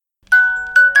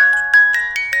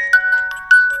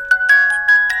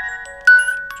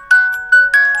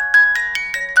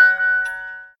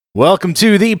Welcome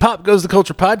to the Pop Goes the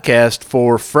Culture podcast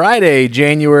for Friday,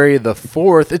 January the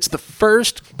 4th. It's the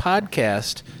first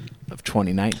podcast of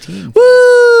 2019.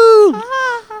 Woo!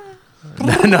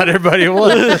 Not everybody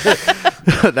won.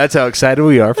 That's how excited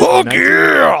we are. For 2019.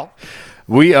 Yeah!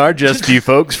 We are just a few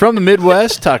folks from the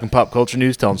Midwest talking pop culture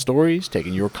news, telling stories,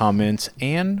 taking your comments,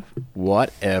 and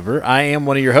whatever. I am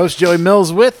one of your hosts, Joey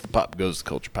Mills, with the Pop Goes the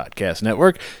Culture podcast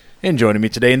network. And joining me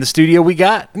today in the studio, we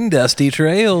got Dusty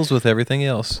Trails with everything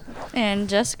else. And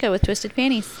Jessica with Twisted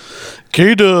Panties.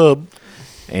 K-Dub.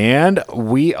 And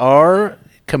we are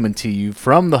coming to you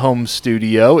from the home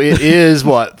studio. It is,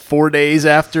 3 days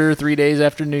after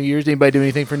New Year's? Anybody do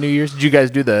anything for New Year's? Did you guys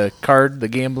do the card, the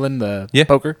gambling, the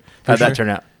poker? How'd that turn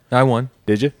out? I won.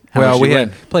 Did you? Well, we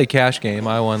had played cash game.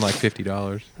 I won like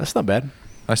 $50. That's not bad.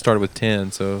 I started with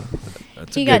 10, so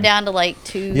that's He got down to like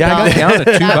 $2. Yeah, I got down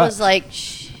to $2. I was like,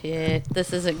 shit,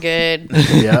 this isn't good.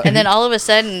 Yeah. And then all of a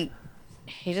sudden,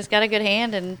 he just got a good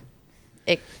hand and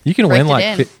you can win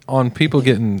like in. on people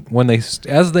getting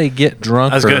as they get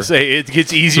drunk. I was gonna say it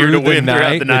gets easier to win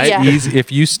throughout the night. Yeah. Easy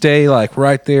if you stay like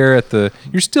right there at the.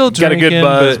 You're still You got a drinking, good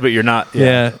buzz, but you're not.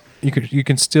 Yeah, you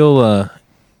can still.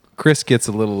 Chris gets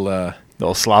a little. A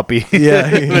little sloppy.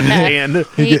 Yeah. With his hand.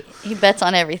 he bets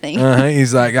on everything.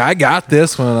 He's like, I got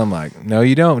this one. I'm like, no,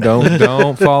 you don't.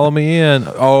 Don't follow me in.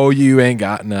 Oh, you ain't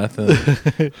got nothing.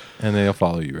 And they'll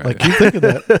follow you right. I keep thinking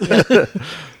that.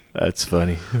 That's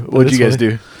funny. What'd you guys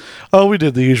do? Oh, we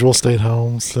did the usual, stayed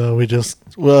home. So we just,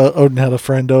 Odin had a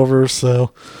friend over.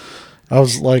 So I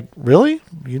was like, really?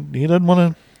 He doesn't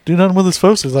want to do nothing with his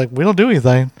folks. He's like, we don't do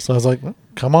anything. So I was like, well,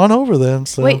 come on over then.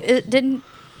 So Wait, didn't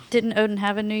Odin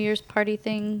have a New Year's party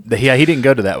thing? Yeah, he didn't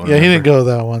go to that one. yeah, he didn't remember? go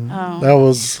to that one. Oh. That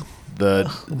was, The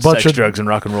bunch sex, of- drugs, and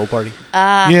rock and roll party.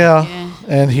 yeah.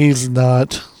 And he's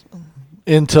not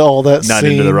into all that Not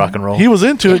scene. into the rock and roll. He was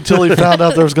into it until he found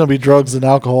out there was going to be drugs and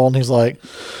alcohol. And he's like,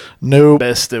 nope.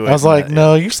 Best stay away I was from like, that,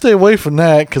 no, you stay away from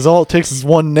that because all it takes is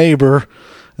one neighbor,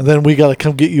 and then we got to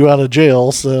come get you out of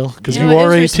jail. So because you it are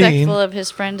was 18, respectful of his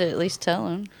friend to at least tell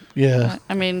him. yeah,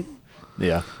 I mean,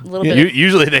 Yeah. a little Yeah. bit.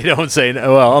 Usually they don't say,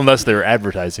 well, unless they're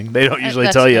advertising. They don't usually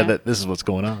That's tell you fair. that this is what's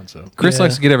going on. So. Chris Yeah.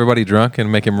 likes to get everybody drunk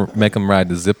and make them ride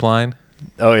the zip line.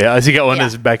 Oh, yeah. Has he got one in Yeah.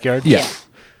 his backyard? Yeah.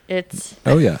 It's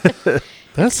Oh yeah.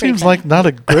 that seems funny. like not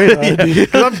a great idea.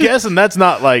 'Cause I'm guessing that's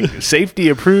not like safety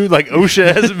approved. Like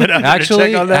OSHA hasn't been out there to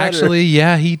check on that. Actually,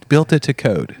 yeah, he built it to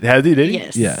code. Has he? Did he?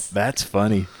 yes. Yeah. That's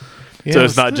funny. Yeah, So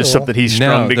it's not just still. something he's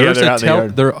strung there's together a out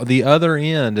in the yard. the other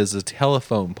end is a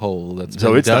telephone pole that's So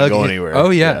been it's not dug going in- anywhere. Oh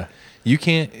yeah. Yeah. You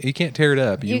can't tear it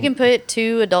up. You can put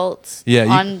two adults Yeah, you-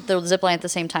 on the zip line at the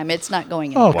same time. It's not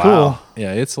going Oh, anywhere. cool.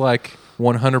 Yeah, it's like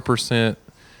 100%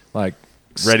 like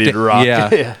Ready to rock. Yeah.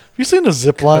 Have you seen the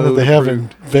zip line that they Code have in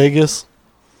Vegas?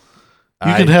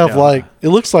 You can have like, it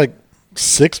looks like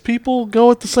 6 people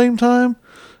go at the same time,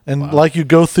 and like you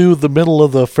go through the middle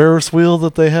of the Ferris wheel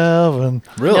that they have, and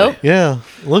Really? Nope. yeah,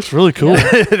 it looks really cool.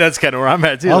 That's kind of where I'm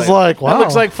at too. I was like, That wow.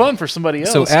 looks like fun for somebody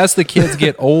else. So as the kids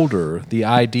get older, the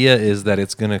idea is that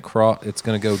it's going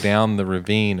to go down the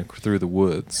ravine through the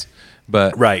woods.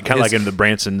 But right, kind of like it's- in the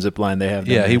Branson zip line they have.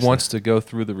 down Yeah, he there, so. wants to go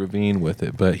through the ravine with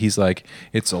it, but he's like,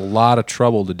 it's a lot of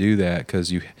trouble to do that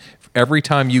because every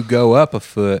time you go up a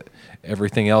foot,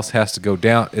 everything else has to go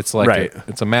down. It's like Right.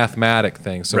 it's a mathematic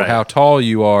thing. So Right. how tall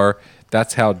you are,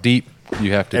 that's how deep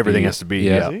you have to. Everything be. has to be,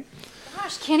 yeah. See?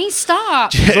 Gosh, can he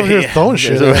stop? He's over here throwing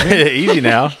shit at me. Easy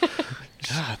now.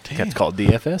 God damn. That's called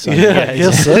DFS. on Yeah, I you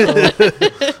guys. guess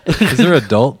so. Is there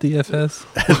adult DFS?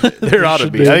 There ought to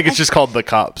should be. be. I think it's just called the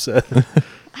cops. I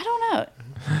don't know.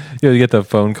 You get the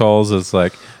phone calls. It's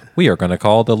like, we are going to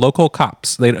call the local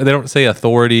cops. They don't say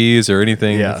authorities or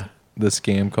anything. Yeah. The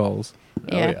scam calls,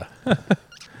 Yeah. Oh, yeah.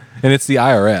 and it's the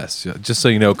IRS. Just so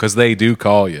you know, because they do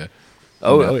call you.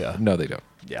 Oh, yeah. No, they don't.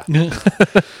 Yeah.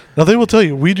 Now they will tell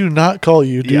you, we do not call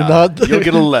you. Do Yeah. not. You'll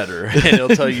get a letter, and it'll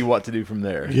tell you what to do from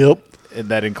there. Yep. And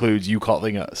that includes you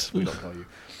calling us. We don't call you.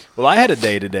 Well, I had a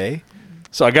day today.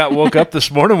 So I woke up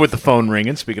this morning with the phone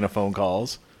ringing, speaking of phone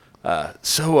calls.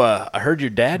 I heard your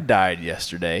dad died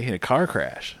yesterday in a car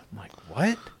crash. I'm like,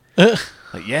 what?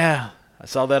 Like, yeah, I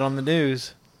saw that on the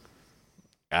news.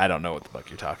 I don't know what the fuck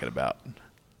you're talking about.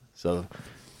 So,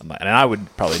 I'm like, and I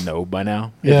would probably know by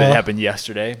now if Yeah. it happened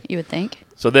yesterday. You would think.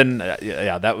 So then,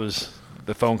 that was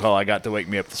the phone call I got to wake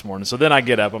me up this morning. So then I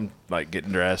get up, I'm like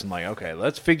getting dressed. I'm like, okay,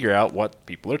 let's figure out what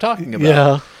people are talking about.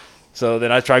 Yeah. So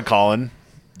then I tried calling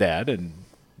Dad, and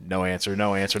no answer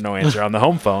on the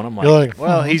home phone. I'm You're like, like,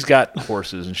 well, he's got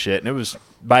horses and shit. And it was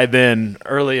by then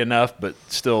early enough, but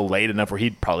still late enough where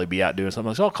he'd probably be out doing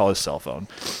something. So I'll call his cell phone.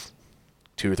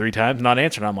 2 or 3 times, not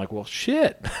answering. I'm like, well,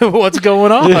 shit, what's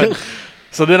going on?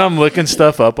 So then I'm looking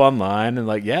stuff up online and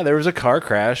like, yeah, there was a car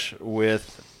crash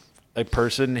with a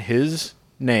person, his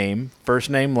name, first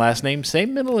name, last name,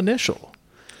 same middle initial,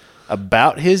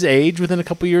 about his age within a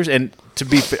couple years. And to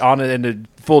be honest, and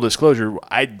to full disclosure,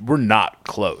 we're not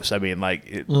close. I mean,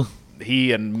 like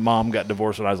he and mom got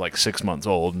divorced when I was like 6 months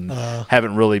old and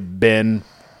haven't really been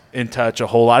in touch a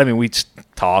whole lot. I mean, we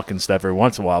talk and stuff every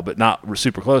once in a while, but not we're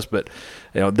super close. But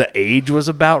the age was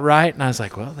about right, and I was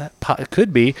like, well, it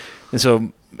could be. And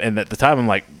so, and at the time, I'm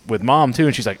like with mom too,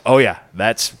 and she's like, oh yeah,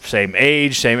 that's same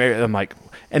age, same area. I'm like,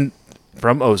 and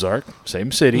from Ozark,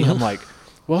 same city. I'm like,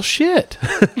 well, shit.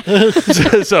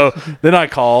 so then I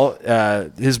call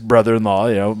his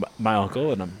brother-in-law, my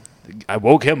uncle, and I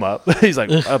woke him up.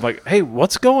 I'm like, hey,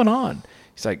 what's going on?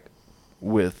 He's like,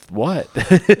 with what?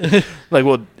 Like,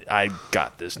 well, I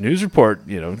got this news report,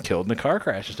 killed in a car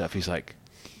crash and stuff. He's like,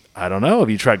 I don't know. Have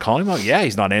you tried calling him? I'm like, yeah,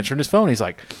 he's not answering his phone. He's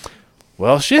like,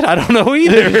 well, shit, I don't know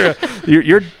either.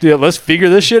 Let's figure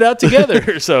this shit out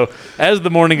together. So as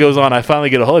the morning goes on, I finally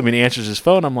get a hold of him, and he answers his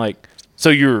phone. I'm like, so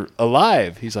you're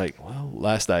alive? He's like, well,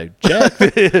 last I checked.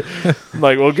 I'm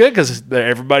like, well, good, because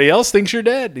everybody else thinks you're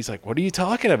dead. He's like, what are you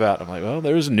talking about? I'm like, well,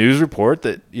 there was a news report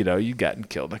that, you gotten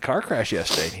killed in a car crash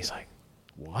yesterday. And he's like,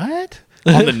 what?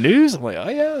 On the news? I'm like, oh,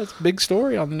 yeah, it's a big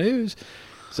story on the news.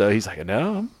 So he's like,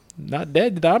 no, I'm not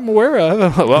dead that I'm aware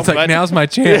of. Well, it's like, now's my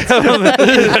chance. I'm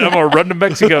going to run to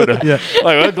Mexico. Like,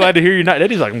 well, glad to hear you're not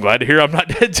dead. He's like, I'm glad to hear I'm not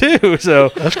dead too. So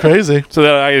That's crazy. So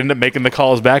then I ended up making the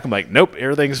calls back. I'm like, nope,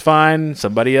 everything's fine.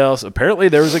 Somebody else. Apparently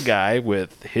there was a guy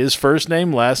with his first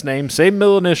name, last name, same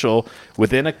middle initial,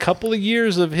 within a couple of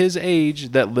years of his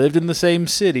age that lived in the same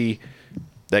city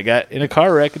that got in a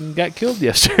car wreck and got killed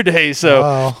yesterday.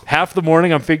 So half the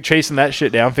morning I'm chasing that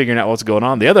shit down, figuring out what's going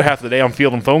on. The other half of the day I'm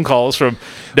fielding phone calls from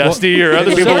Dusty or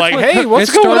other people like, hey, what's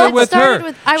going on? With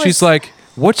her. She's like,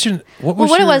 what it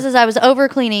was is I was over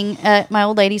cleaning at my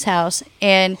old lady's house,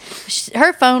 and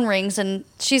her phone rings, and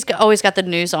she's always got the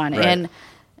news on. Right.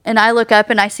 And I look up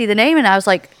and I see the name, and I was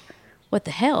like, what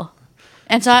the hell?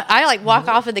 And so I like walk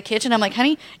off of the kitchen. I'm like,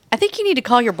 honey, I think you need to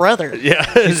call your brother. Yeah.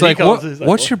 He's like,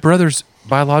 what's your brother's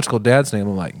biological dad's name?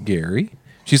 I'm like, Gary.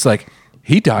 She's like,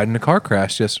 he died in a car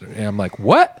crash yesterday. And I'm like,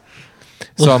 what?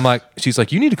 So I'm like, she's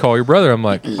like, you need to call your brother. I'm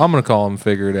like, I'm going to call him and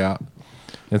figure it out.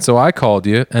 And so I called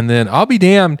you, and then I'll be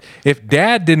damned if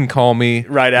Dad didn't call me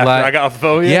right after I got off the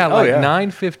phone. Yeah,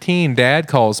 9:15. Dad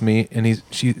calls me, and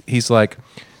he's like,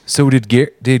 so did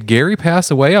Gary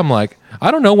pass away? I'm like, I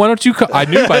don't know. Why don't you call? I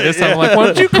knew by this time. I'm like, why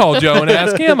don't you call Joe and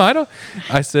ask him?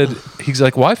 I said, he's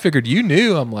like, well, I figured you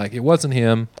knew. I'm like, it wasn't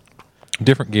him.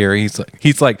 Different Gary.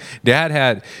 He's like, Dad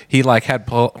had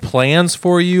plans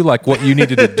for you, like what you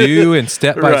needed to do and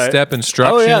step by step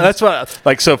instructions. Oh yeah, that's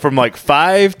what. So from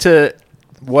 5 to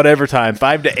whatever time,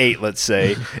 5 to 8, let's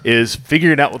say, is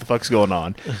figuring out what the fuck's going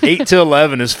on. 8 to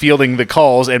 11 is fielding the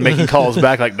calls and making calls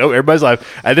back like, no, everybody's live.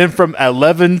 And then from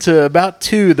 11 to about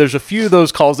 2, there's a few of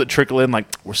those calls that trickle in like,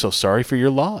 we're so sorry for your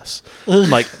loss.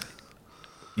 I'm like,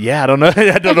 yeah, I don't know.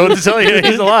 I don't know what to tell you.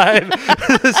 He's alive.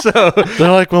 So they're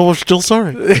like, well, we're still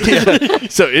sorry. Yeah.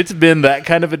 So it's been that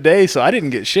kind of a day. So I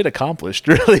didn't get shit accomplished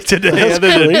really today,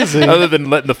 other than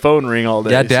letting the phone ring all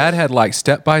day. Yeah, Dad had like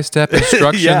step-by-step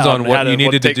instructions on what you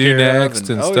needed to do next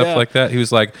and stuff like that. He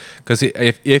was like, because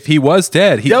if he was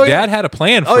dead, Dad had a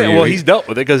plan for you. Well, he's dealt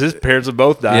with it because his parents have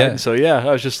both died. Yeah. So yeah,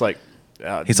 I was just like,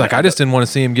 he's like, I just didn't want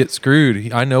to see him get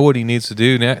screwed. I know what he needs to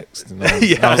do next. And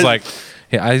I was like,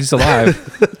 yeah, he's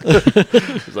alive.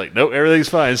 It's like, nope, everything's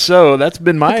fine. So that's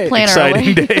been my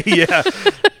exciting day. Yeah,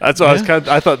 that's why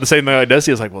I thought the same thing like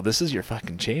Dusty. I was like, well, this is your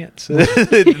fucking chance.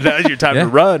 Now's your time to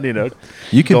run.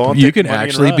 You can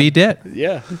actually be dead.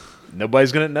 Yeah,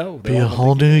 nobody's gonna know. Be a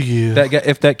whole new you. That guy,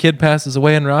 if that kid passes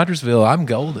away in Rogersville, I'm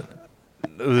golden.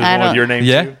 With your name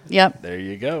too? Yep. There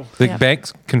you go. The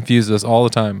banks confuse us all the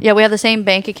time. Yeah, we have the same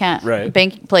bank account,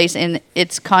 bank place, and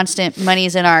it's constant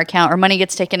money's in our account, or money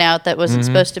gets taken out that wasn't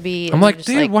supposed to be. I'm like,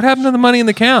 dude, what happened to the money in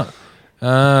the account?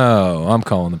 Oh, I'm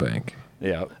calling the bank.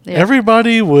 Yeah.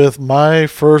 Everybody with my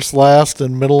first, last,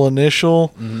 and middle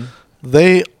initial,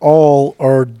 they all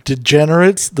are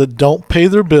degenerates that don't pay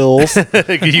their bills.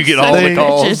 You get all the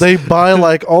calls. They buy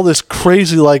like all this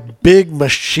crazy like big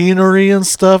machinery and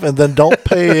stuff and then don't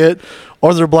pay it.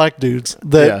 Or they're black dudes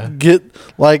that get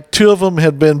like 2 of them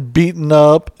had been beaten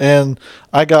up, and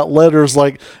I got letters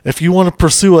like, if you want to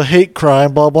pursue a hate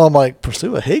crime, blah blah. I'm like,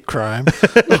 pursue a hate crime?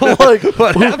 I'm like,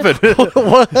 what happened?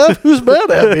 What happened? Who's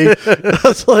mad at me? I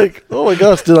was like, oh my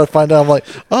gosh, did I find out? I'm like,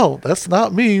 oh, that's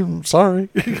not me. I'm sorry.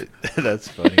 That's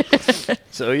funny.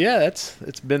 So yeah,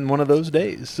 it's been one of those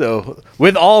days. So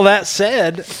with all that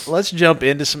said, let's jump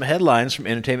into some headlines from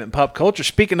entertainment and pop culture.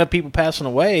 Speaking of people passing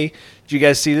away, Did you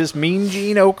guys see this? Mean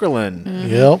Gene Okerlund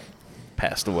Yep.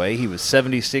 passed away. He was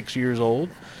 76 years old.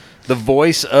 The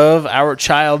voice of our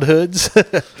childhoods.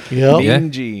 Yep. Mean Yeah.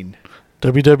 Gene.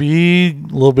 WWE,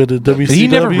 a little bit of WCW. But he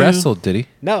never wrestled, did he?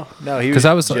 No, he Because was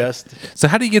I was just. So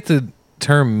how do you get the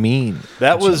term mean?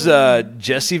 That was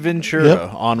Jesse Ventura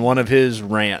Yep. on one of his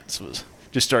rants. Was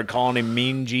just started calling him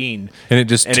Mean Gene, And it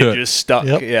just and took. it just stuck.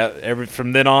 Yep. Yeah,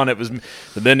 from then on it was.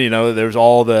 But then there was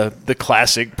all the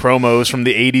classic promos from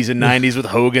the '80s and '90s with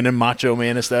Hogan and Macho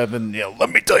Man and stuff, and let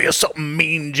me tell you something,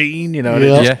 Mean Gene. And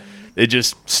Yeah. Yeah. it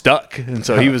just stuck, and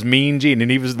so he was Mean Gene,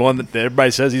 and he was the one that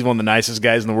everybody says he's one of the nicest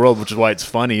guys in the world, which is why it's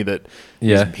funny that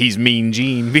he's Mean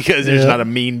Gene because there's Yeah. not a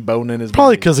mean bone in his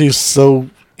Probably body. because he's so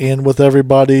in with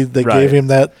everybody. They Right. gave him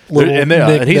that little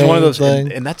and he's one of those,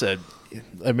 thing. and that's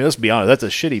let's be honest, that's a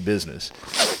shitty business,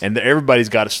 and everybody's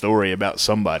got a story about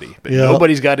somebody, but Yeah.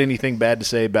 nobody's got anything bad to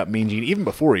say about Mean Gene. Even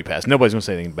before he passed, nobody's gonna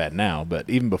say anything bad now, but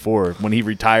even before, when he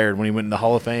retired, when he went in the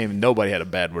Hall of Fame, nobody had a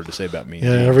bad word to say about Mean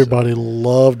Yeah, Gene. everybody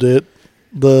loved it.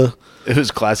 It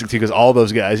was classic too, because all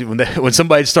those guys, when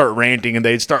somebody'd start ranting and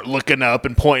they'd start looking up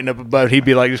and pointing up above, he'd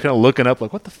be like just kind of looking up,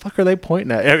 like, what the fuck are they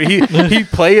pointing at? I mean, he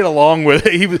played along with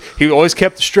it. He always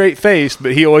kept a straight face,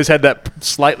 but he always had that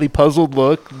slightly puzzled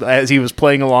look as he was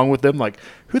playing along with them, like,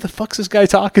 who the fuck's this guy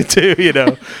talking to?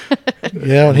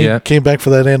 Yeah, when he Yeah. came back for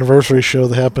that anniversary show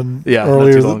that happened Yeah, not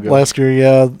earlier too long ago. last year.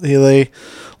 Yeah, they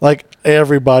like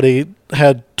everybody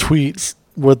had tweets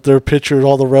with their pictures,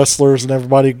 all the wrestlers, and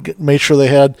everybody made sure they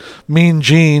had Mean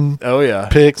Gene Oh yeah,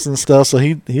 pics and stuff. So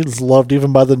he was loved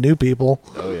even by the new people.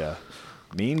 oh yeah.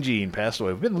 Mean Gene passed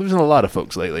away. We've been losing a lot of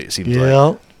folks lately. It seems Yeah,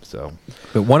 like. So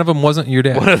But one of them wasn't your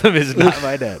dad. one of them is not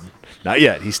my dad. Not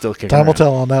yet. He's still kicking. time will around.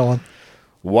 tell on that one.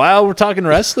 While we're talking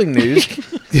wrestling news,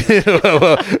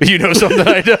 you know something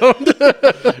I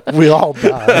don't. We all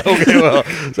died. Okay, well,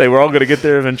 say we're all going to get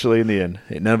there eventually in the end.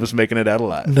 Ain't none of us making it out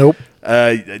alive. Nope.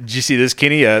 Did you see this,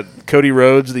 Kenny? Cody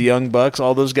Rhodes, the Young Bucks,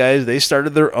 all those guys, they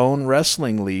started their own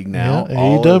wrestling league now. Yeah,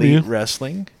 All AEW. Elite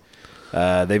Wrestling.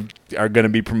 They are going to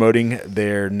be promoting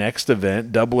their next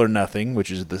event, Double or Nothing, which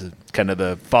is the kind of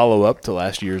the follow-up to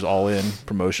last year's All In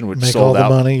promotion, which Make sold all the out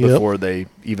money, yep. before they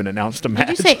even announced a match.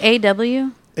 Did you say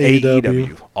AW?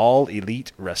 AEW, All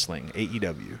Elite Wrestling,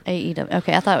 AEW. AEW.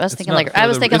 Okay, I thought I was thinking not like I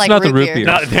was the- thinking it's like not the root root beer.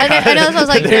 beer. I know. So I was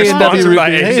like, They're there's one- sponsored by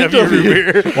AEW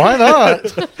root beer. Why not?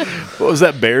 What was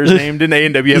that bear's name? Didn't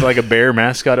A&W have like a bear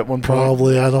mascot at one point?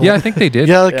 Probably. I don't. Yeah, I think they did.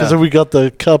 Yeah, because Yeah. we got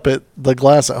the cup at the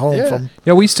glass at home Yeah. from.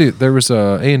 Yeah, we used to. There was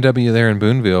a A&W there in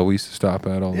Boonville. We used to stop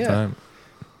at all the Yeah. time.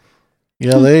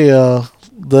 Yeah, they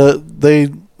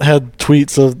had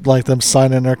tweets of like them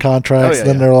signing their contracts. Oh, yeah,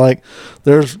 then yeah. they're like,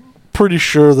 they're pretty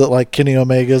sure that like Kenny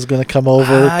Omega is going to come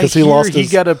over because he I hear lost He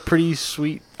his. got a pretty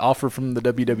sweet offer from the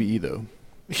WWE though.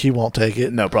 He won't take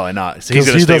it No, probably not. So he's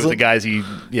 'Cause going to he stay with the doesn't-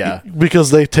 guys yeah.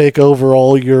 because they take over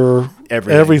all your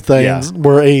everything. Yeah.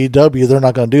 Where AEW, they're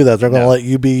not going to do that. They're going to No. let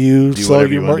you be you, Do so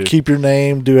whatever you you wanna do. keep your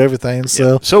name, do everything.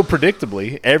 So So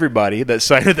predictably, everybody that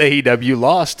signed with AEW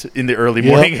lost in the early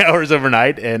Yep. morning hours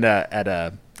overnight and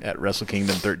at Wrestle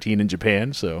Kingdom 13 in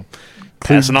Japan. So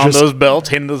passing on just- those belts,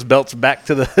 handing those belts back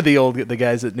to the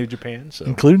guys at New Japan. So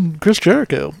including Chris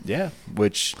Jericho. yeah,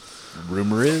 which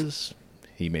rumor is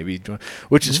he may be joining.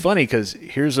 Which is funny because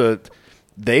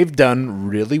they've done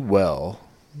really well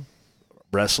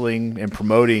wrestling and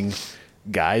promoting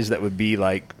guys that would be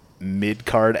like mid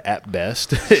card at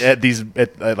best at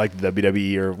like the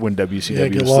WWE or when WCW Yeah,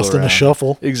 get was lost still in the around.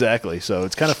 shuffle. Exactly. So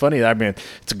it's kind of funny. I mean,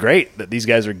 it's great that these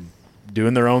guys are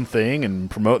doing their own thing and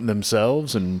promoting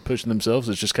themselves and pushing themselves.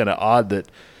 It's just kind of odd that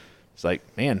it's like,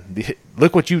 man,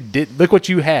 look what you did, look what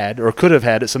you had or could have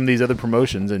had at some of these other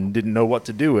promotions and didn't know what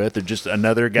to do with. They're just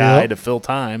another guy Yep. to fill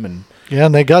time. And Yeah,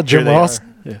 and they got Here Jim they Ross are.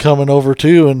 Yeah. coming over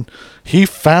too, and he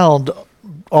found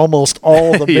almost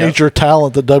all the Yep. major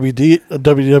talent that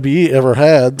WWE ever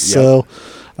had. So,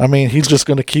 I mean, he's just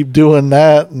going to keep doing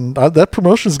that, and that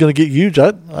promotion is going to get huge.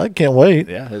 I can't wait.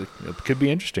 yeah, it could be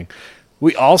interesting.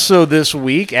 We also this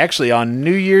week, actually on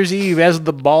New Year's Eve, as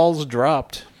the balls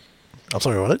dropped, I'm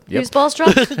sorry, what? Yep. Whose balls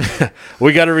dropped?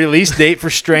 we got a release date for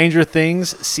Stranger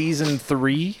Things Season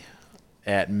 3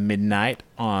 at midnight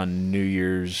on New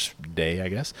Year's Day, I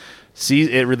guess.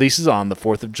 It releases on the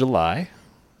 4th of July.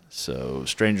 So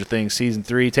Stranger Things Season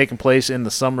 3 taking place in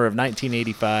the summer of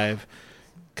 1985,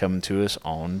 coming to us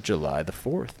on July the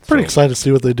 4th. Pretty So, excited to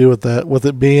see what they do with that, with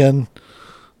it being,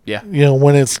 yeah,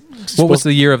 when it's What was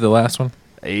the year of the last one?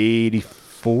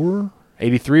 84,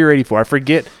 83 or 84. I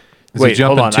forget. Is it Wait,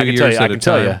 hold jumping on. 2 I can tell years you. I at a can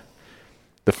tell you. time?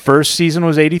 The first season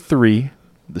was 83.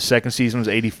 The second season was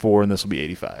 84, and this will be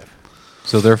 85.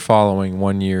 So they're following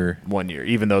 1 year. 1 year,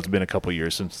 even though it's been a couple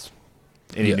years since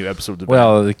any new episodes. Of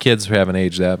Well, the kids haven't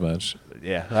aged that much.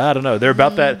 yeah, I don't know. They're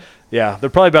about that. Yeah, they're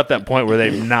probably about that point where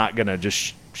they're not gonna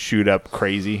just shoot up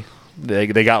crazy. They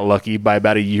got lucky by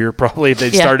about a year. Probably if they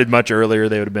Yeah. started much earlier,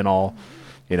 they would have been all,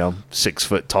 6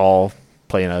 foot tall,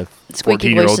 playing a Squeaky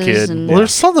 14-year-old voices kid. and- Well,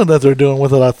 there's something that they're doing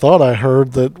with it. I thought I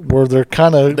heard that where they're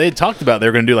kind of They talked about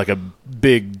they're going to do like a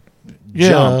big Yeah.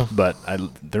 jump, but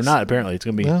they're not. Apparently, it's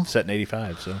going to be Yeah. set in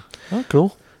 '85. So oh,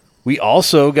 cool. we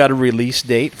also got a release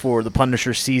date for The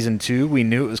Punisher season 2. We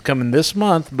knew it was coming this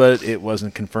month, but it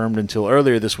wasn't confirmed until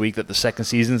earlier this week that the second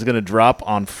season is going to drop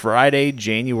on Friday,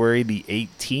 January the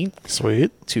 18th,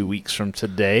 Sweet. 2 weeks from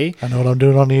today. I know what I'm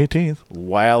doing on the 18th.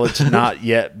 While it's not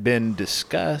yet been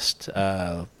discussed,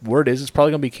 word is it's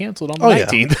probably going to be canceled on the Oh, yeah.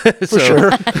 19th. For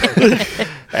sure.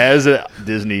 As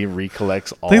Disney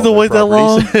recollects all Think their they'll wait that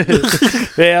long?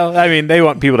 properties. Yeah, I mean, they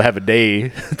want people to have a day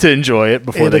to enjoy it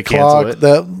before 8 they cancel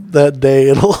o'clock it. that day.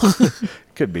 It'll.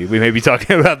 Could be. We may be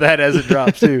talking about that as it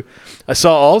drops, too. I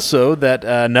saw also that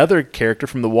another character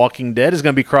from The Walking Dead is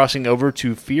going to be crossing over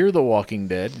to Fear the Walking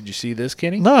Dead. Did you see this,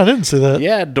 Kenny? No, I didn't see that.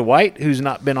 Yeah, Dwight, who's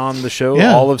not been on the show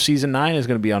Yeah. all of season 9, is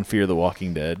going to be on Fear the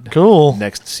Walking Dead Cool.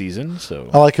 next season. So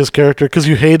I like his character because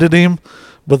you hated him,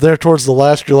 but there towards the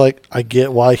last, you're like, I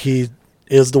get why he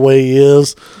is the way he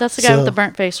is. That's the guy So- with the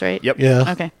burnt face, right? Yep.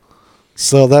 Yeah. Okay.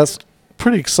 So that's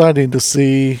pretty exciting to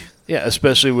see. Yeah,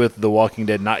 especially with The Walking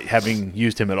Dead not having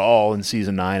used him at all in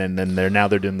season 9, and then they're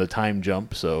doing the time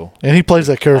jump. So And he plays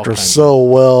that character kinds so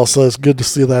well. So it's good to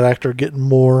see that actor getting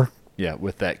more. yeah,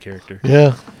 with that character.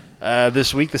 Yeah.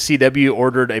 This week, the CW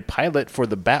ordered a pilot for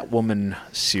the Batwoman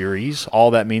series.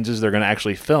 All that means is they're going to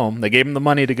actually film. They gave them the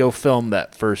money to go film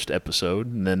that first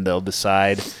episode, and then they'll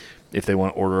decide if they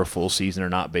want to order a full season or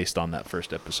not based on that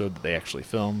first episode that they actually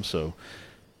filmed. So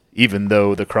even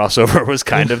though the crossover was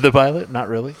kind of the pilot, not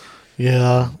really.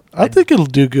 Yeah. I think it'll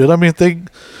do good. I mean,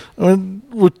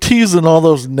 we're teasing all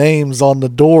those names on the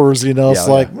doors, it's Yeah,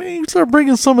 like, yeah. man, you start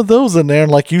bringing some of those in there.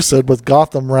 And like you said, with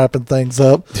Gotham wrapping things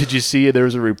up. Did you see there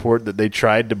was a report that they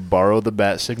tried to borrow the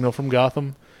bat signal from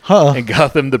Gotham? Huh. And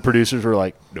Gotham, the producers were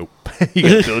like, nope, you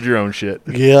got to build your own shit.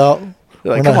 Yeah.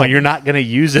 They're like, We're come not- on, you're not going to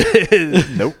use it.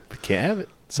 Nope, can't have it.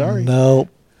 Sorry. No.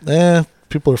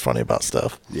 People are funny about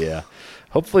stuff. Yeah.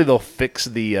 Hopefully they'll fix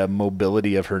the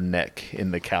mobility of her neck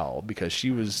in the cowl because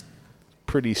she was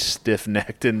pretty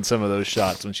stiff-necked in some of those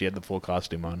shots when she had the full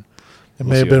costume on. It We'll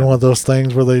may see have been what one of those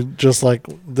things where they just like,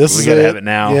 this We is got to it. have it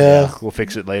now. Yeah. We'll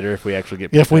fix it later if we actually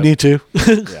get Yeah, if we need to.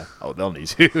 Yeah. Oh, they'll need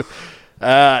to.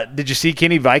 Did you see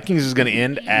Kenny Vikings is going to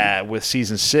end with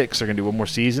season 6? They're going to do one more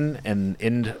season and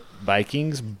end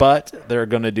Vikings, but they're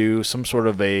going to do some sort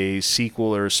of a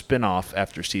sequel or a spin-off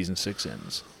after season 6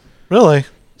 ends. Really?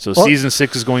 So Well- season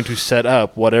 6 is going to set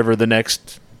up whatever the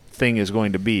next thing is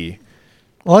going to be.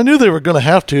 Well, I knew they were going to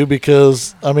have to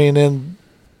because, I mean, in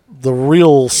the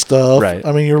real stuff, Right.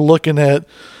 I mean, you're looking at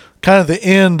kind of the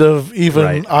end of even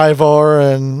Right. Ivar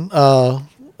and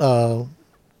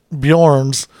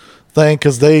Bjorn's thing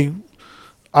because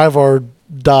Ivar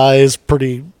dies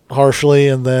pretty harshly,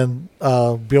 and then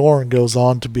Bjorn goes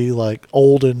on to be like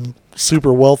old and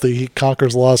super wealthy. He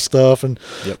conquers a lot of stuff, and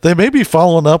Yep. they may be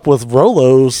following up with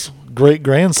Rollo's great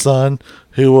grandson,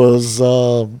 who was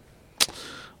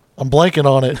I'm blanking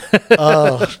on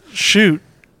it. Shoot,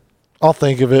 I'll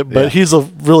think of it. But Yeah. he's a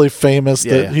really famous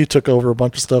Yeah, that yeah. he took over a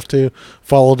bunch of stuff too.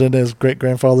 Followed in his great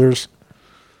grandfather's.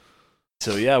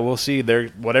 So yeah, we'll see. There,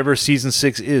 whatever season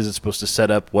 6 is, it's supposed to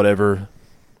set up whatever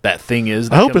that thing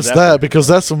is. I hope comes it's after. that because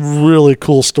that's some really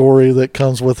cool story that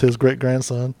comes with his great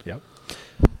grandson. Yep.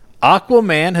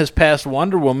 Aquaman has passed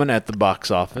Wonder Woman at the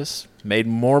box office. Made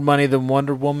more money than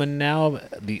Wonder Woman now.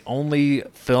 The only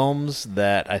films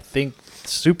that I think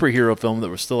superhero film that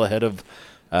were still ahead of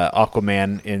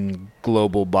Aquaman in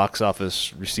global box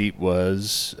office receipt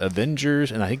was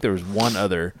Avengers, and I think there was one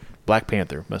other, Black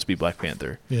Panther. Must be Black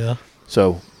Panther. Yeah.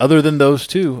 So other than those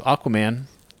two, Aquaman,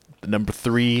 the number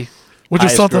 3. Which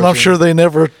is highest something I'm grossing- aqua they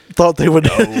never thought they would.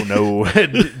 Oh no,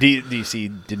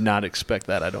 DC did not expect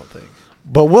that. I don't think.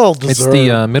 But well It's deserved.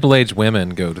 the middle-aged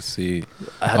women go to see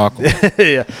Aquaman.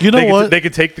 Yeah, You know what? They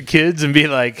could take the kids and be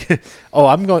like, "Oh,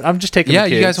 I'm just taking." Yeah, the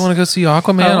kids. you guys want to go see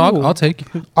Aquaman? Oh. I'll take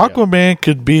you. Aquaman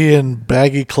could be in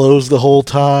baggy clothes the whole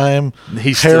time,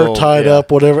 He's hair still- tied yeah.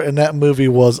 up, whatever. And that movie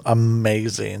was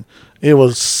amazing. It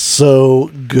was so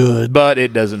good. But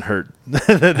it doesn't hurt.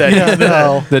 Yeah,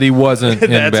 no. That he wasn't in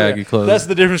baggy clothes. That's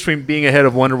the difference between being ahead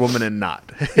of Wonder Woman and not.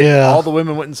 Yeah. All the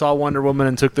women went and saw Wonder Woman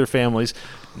and took their families.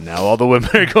 Now all the women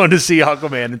are going to see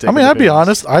Aquaman and take. I mean, I'd be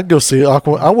honest. I'd go see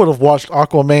Aquaman. I would have watched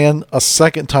Aquaman a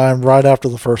second time right after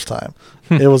the first time.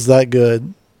 It was that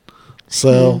good.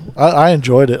 So I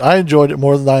enjoyed it. I enjoyed it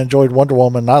more than I enjoyed Wonder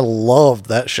Woman. I loved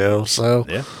that show. So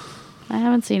Yeah. I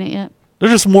haven't seen it yet.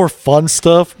 there's just more fun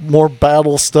stuff, more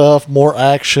battle stuff, more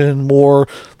action, more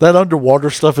that underwater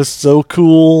stuff is so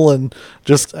cool and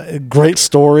just a great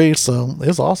story. So it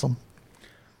was awesome.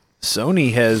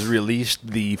 Sony has released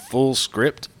the full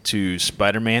script to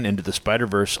Spider-Man Into the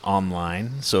Spider-Verse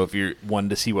online. So if you're wanting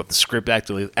to see what the script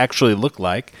actually looked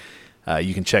like,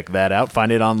 you can check that out.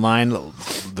 Find it online.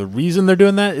 The reason they're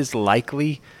doing that is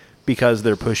likely because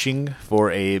they're pushing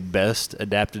for a Best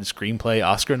Adapted Screenplay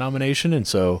Oscar nomination. And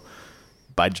so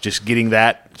by just getting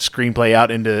that screenplay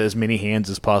out into as many hands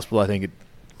as possible, I think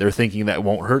they're thinking that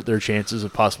won't hurt their chances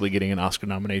of possibly getting an Oscar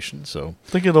nomination. So I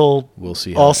think it'll we'll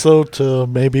see. How also to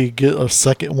maybe get a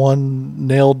second one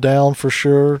nailed down for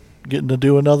sure. Getting to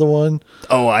do another one.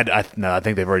 Oh, I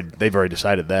think they've already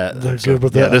decided that. They're good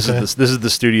with that, Yeah, this okay. is the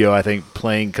studio I think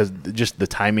playing because just the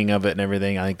timing of it and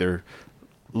everything. I think they're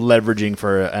leveraging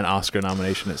for an Oscar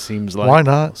nomination. It seems like. Why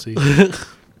not? We'll see.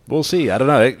 We'll see. I don't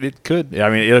know. It could. I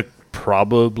mean, it'll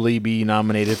probably be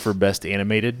nominated for Best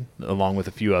Animated along with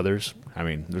a few others. I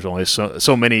mean, there's only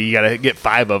so many. You got to get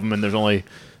 5 of them, and there's only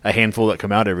a handful that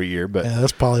come out every year. But Yeah,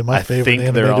 that's probably my I favorite think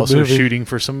animated they're also movie. shooting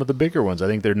for some of the bigger ones. I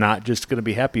think they're not just going to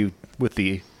be happy with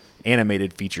the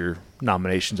animated feature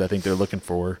nominations. I think they're looking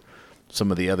for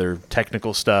some of the other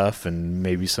technical stuff and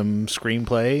maybe some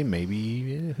screenplay.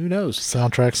 Maybe who knows?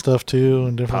 Soundtrack stuff too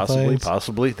and different things.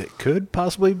 Possibly they could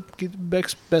possibly get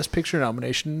best picture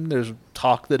nomination. There's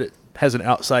talk that it has an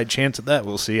outside chance at that.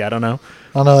 We'll see. I don't know.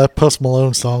 I know that Post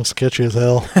Malone song's catchy as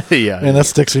hell. Yeah, And that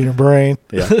sticks in your brain.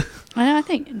 yeah. I know. I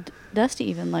think Dusty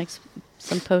even likes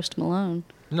some Post Malone.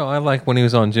 No, I like when he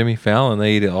was on Jimmy Fallon.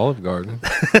 They ate at Olive Garden.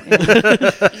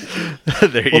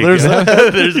 There you there's go.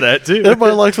 that. There's that too.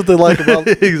 Everybody likes what they like about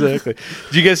Exactly.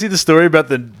 Did you guys see the story about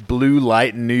the blue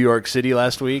light in New York City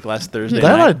last Thursday that.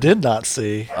 I night? did not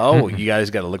see. Oh, you guys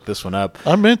got to look this one up.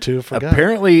 I meant to. Forgot.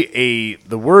 Apparently,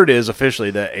 the word is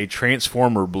officially that a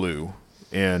transformer blew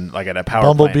in like at a power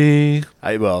Bumblebee.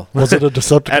 plant. Was it a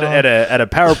Decepticon? at a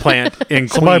power plant in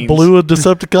Somebody Queens. blew a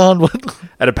Decepticon. What?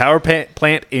 At a power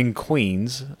plant in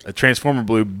Queens, a transformer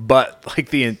blew, but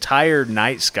like the entire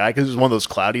night sky, because it was one of those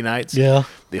cloudy nights. Yeah.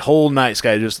 The whole night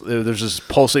sky there's this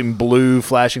pulsing blue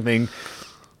flashing thing.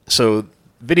 So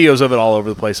videos of it all over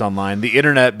the place online. The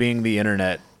internet, being the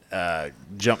internet,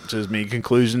 jumped to as many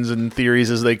conclusions and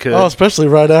theories as they could. Oh, especially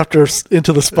right after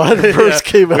Into the Spider-Verse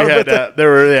came out. We had, there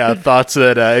were thoughts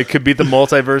that it could be the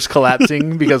multiverse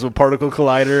collapsing because of a particle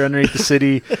collider underneath the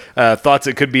city. Thoughts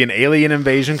it could be an alien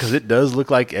invasion because it does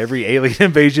look like every alien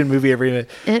invasion movie every.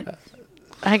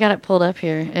 I got it pulled up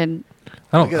here, and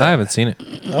I haven't seen it.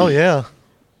 Oh, yeah.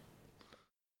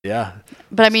 Yeah,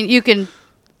 but I mean, you can.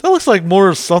 That looks like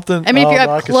more something. I mean, if you're I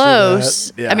up can see that.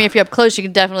 close, Yeah. I mean, if you're up close, you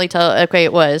can definitely tell. Okay,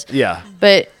 it was. yeah.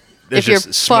 But There's if you're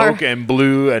just far, smoke and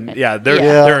blue and Yeah.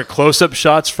 there are close-up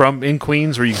shots from in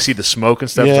Queens where you can see the smoke and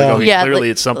stuff. It's Yeah. like, okay, Yeah, clearly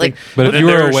like- it's something. like- But if then you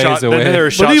were there are a ways then away- there are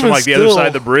But shots from even like the other still- side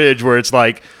of the bridge where it's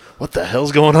like, what the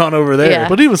hell's going on over there? Yeah.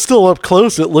 But even still up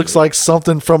close, it looks like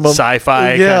something from a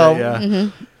Sci-fi, Yeah. kinda, yeah.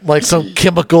 like some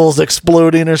chemicals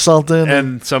exploding or something.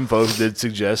 And some folks did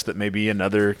suggest that maybe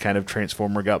another kind of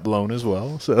transformer got blown as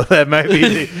well. So that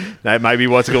might be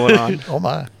what's going on. oh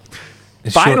my!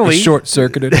 It's Finally- short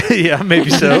circuited. Yeah, maybe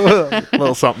so. A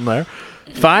little something there.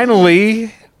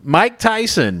 Finally, Mike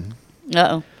Tyson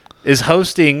Uh-oh. is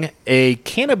hosting a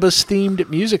cannabis-themed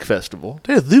music festival.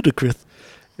 They're ludicrous.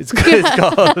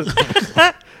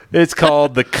 It's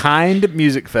called the Kind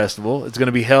Music Festival. It's going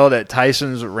to be held at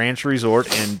Tyson's Ranch Resort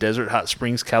in Desert Hot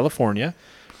Springs, California.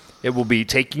 It will be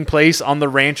taking place on the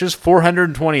ranch's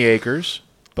 420 acres.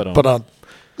 But on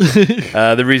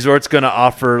The resort's going to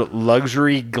offer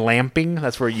luxury glamping.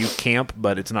 That's where you camp,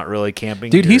 but it's not really camping.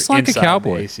 Dude, You're he's like a inside the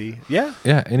cowboy. AC. Yeah.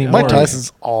 Yeah, anymore. Mike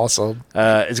Tyson's awesome.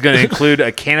 It's going to include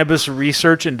a cannabis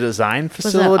research and design Was that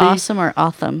facility. awesome or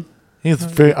Otham? He's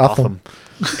very awesome.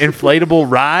 Inflatable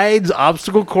rides,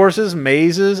 obstacle courses,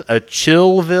 mazes, a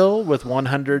Chillville with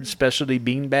 100 specialty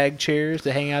beanbag chairs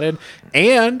to hang out in,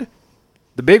 and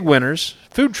the big winners,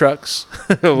 food trucks,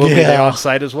 will be there Yeah. on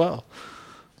site as well.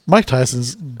 Mike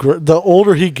Tyson's the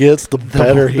older he gets, the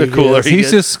better he the cooler gets. he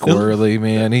He's gets- just squirrely,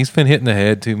 man. He's been hitting the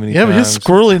head too many Yeah, but times. his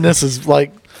squirreliness is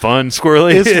like Fun,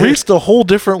 squirrely. it's reached a whole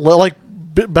different level. Like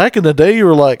back in the day, you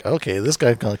were like, okay, this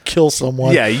guy's gonna kill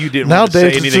someone. Yeah, you didn't want to say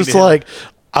Nowadays, it's anything just to him. like,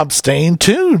 I'm staying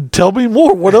tuned. Tell me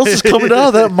more. What else is coming out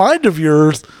of that mind of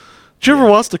yours? Did you ever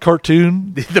watch the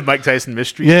cartoon? the Mike Tyson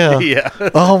mystery. Yeah. yeah.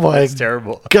 Oh my That's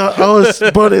terrible. God!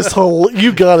 But it's whole.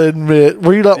 You gotta admit,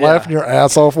 were you not Yeah. laughing your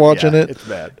ass off watching Yeah, it? It's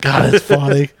bad. God, it's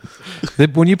funny.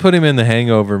 When you put him in the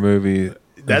Hangover movie,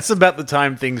 That's about the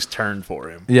time things turned for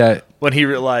him. Yeah. When he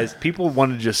realized people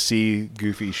want to just see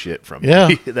goofy shit from him. Yeah.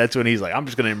 That's when he's like, I'm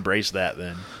just going to embrace that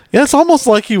then. Yeah, it's almost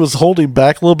like he was holding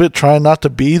back a little bit, trying not to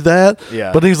be that.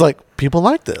 Yeah. But he's like, people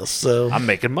like this, so I'm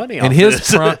making money off In his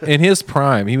this. in his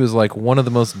prime, he was like one of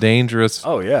the most dangerous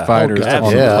Oh, yeah. fighters Oh, God,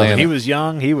 on yeah. the When planet. he was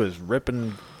young, he was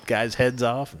ripping guys' heads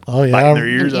off. And Oh, yeah. biting their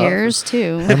And ears off. Ears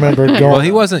too. I remember going. well,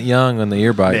 he wasn't young when the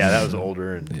ear bite. Yeah, that was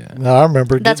older. And Yeah. No, I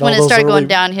remember. That's getting when all it those started early- going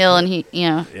downhill, and he,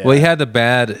 Yeah. Well, he had the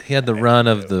run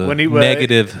of the When he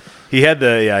negative. He had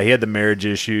the marriage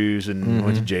issues and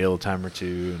went to jail a time or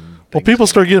two. And Well, things people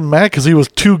started getting mad because he was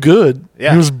too good.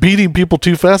 Yeah. He was beating people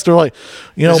too fast. They're like,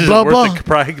 This blah isn't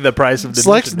blah. worth the price of It's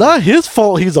like it's admission. not his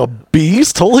fault. He's a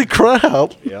beast. Holy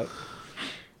crap! Yep.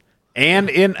 And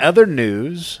in other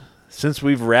news, since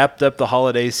we've wrapped up the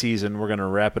holiday season, we're going to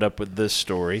wrap it up with this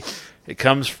story. It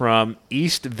comes from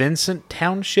East Vincent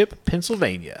Township,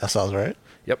 Pennsylvania. That sounds right.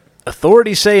 Yep.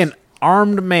 Authorities say an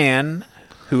armed man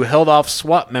who held off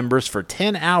SWAT members for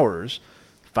 10 hours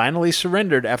finally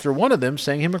surrendered after one of them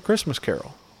sang him a Christmas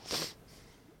carol.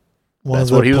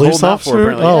 That's what he was holding out for,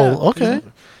 apparently. Oh, Yeah. okay.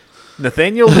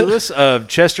 Nathaniel Lewis of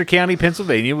Chester County,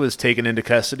 Pennsylvania, was taken into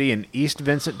custody in East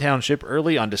Vincent Township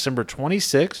early on December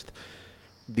 26th.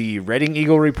 The Reading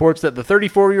Eagle reports that the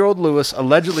 34-year-old Lewis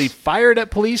allegedly fired at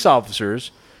police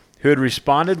officers who had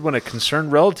responded when a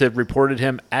concerned relative reported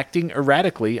him acting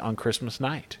erratically on Christmas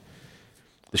night.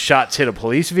 The shots hit a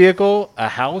police vehicle, a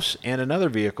house, and another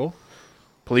vehicle.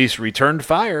 Police returned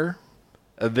fire.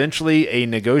 Eventually, a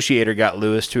negotiator got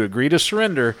Lewis to agree to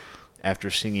surrender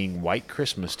after singing White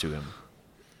Christmas to him.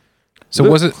 So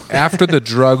was it after the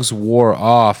drugs wore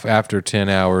off after 10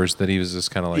 hours that he was just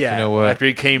kind of like, you know what? After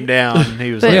he came down,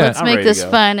 he was But like, Yeah. let's I'm make ready to this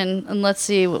go. fun and let's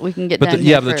see what we can get But done. the,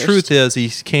 here yeah, the first. truth is he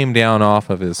came down off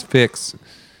of his fix,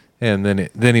 and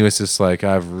then he was just like,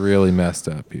 I've really messed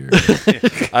up here.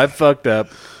 I fucked up.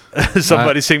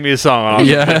 Somebody sing me a song. Off.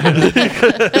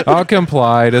 yeah, I'll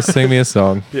comply. Just sing me a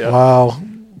song. Wow.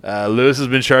 Lewis has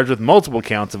been charged with multiple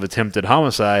counts of attempted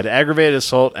homicide, aggravated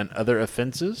assault, and other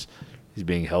offenses. He's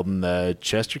being held in the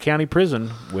Chester County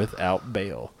Prison without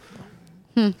bail.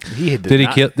 Did he Did he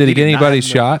get anybody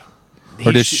shot?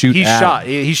 Or just shoot He at shot.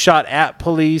 He shot at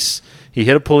police. He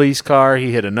hit a police car.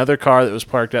 He hit another car that was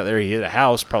parked out there. He hit a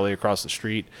house probably across the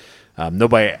street.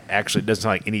 Nobody actually, doesn't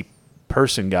sound like any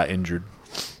person got injured.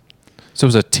 So it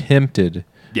was attempted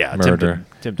Yeah, murder.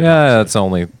 attempted Yeah, homicide. that's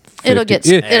only 50. It'll get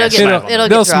it'll get it'll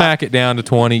They'll get smack dropped. it down to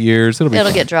 20 years. It'll be It'll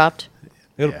fine. get dropped.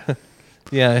 Yeah.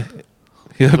 Yeah.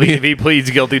 He'll, If he pleads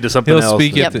guilty to something he'll else,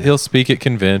 speak then- at he'll speak at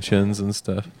conventions and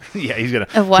stuff. yeah, he's gonna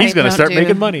Of why he's gonna don't start do-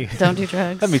 making money. Don't do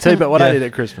drugs. Let me tell you about what I Yeah. did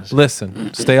at Christmas.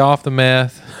 Listen, stay off the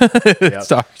meth.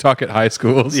 Talk at high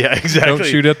schools. Yeah, exactly. Don't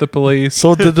shoot at the police.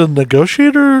 So did the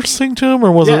negotiator sing to him,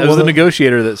 or was Yeah, it? it was one the of-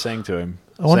 negotiator that sang to him.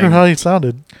 I wonder Sang- how he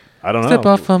sounded. I don't know. Step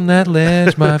off from that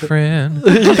ledge, my friend.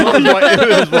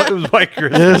 it was White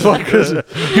Christmas. Yeah, it's like Christmas.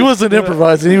 He wasn't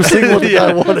improvising. He was singing what the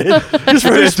guy wanted. Just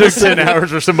very It took 10 specific.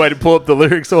 hours for somebody to pull up the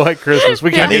lyrics to White Christmas.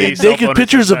 We I can't get any need cell naked phone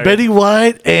pictures of or Betty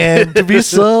White and to be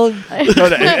sung. No,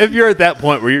 if you're at that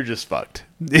point where you're just fucked,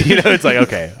 you know, it's like,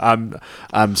 okay,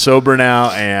 I'm sober now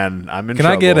and I'm in Can I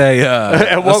trouble. get a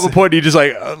At what point do you just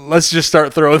like, let's just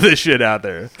start throwing this shit out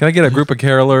there? Can I get a group of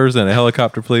carolers and a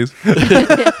helicopter, please?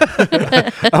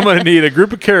 I'm going to need a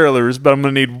group of carolers, but I'm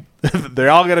going to need, they're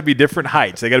all going to be different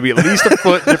heights. They got to be at least a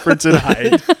foot difference in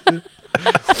height.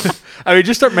 I mean,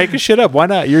 just start making shit up. Why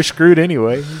not? You're screwed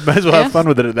anyway. Might as well Yeah. have fun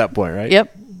with it at that point, right?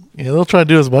 Yep. Yeah, they'll try to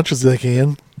do as much as they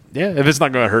can Yeah, if it's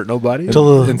not going to hurt nobody.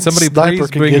 until the And somebody sniper please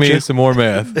can bring get me you. some more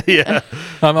meth. Yeah.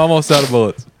 I'm almost out of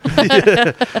bullets.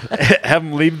 Have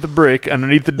them leave the brick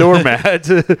underneath the doormat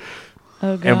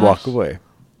Oh god. and walk away.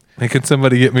 And can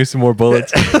somebody get me some more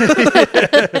bullets?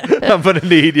 I'm going to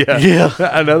need, Yeah.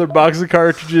 another box of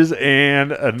cartridges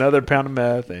and another pound of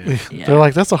meth. And They're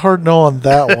like, that's a hard no on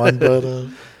that one, but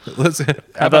Let's. I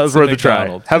thought it was worth a try.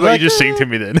 How about you just sing to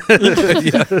me then?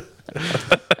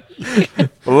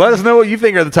 Well, let us know what you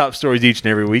think are the top stories each and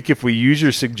every week. If we use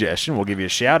your suggestion, we'll give you a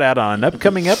shout out on an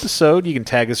upcoming episode. You can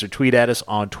tag us or tweet at us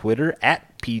on Twitter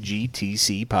at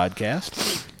PGTC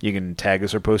Podcast. You can tag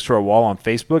us or post to our wall on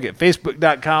Facebook at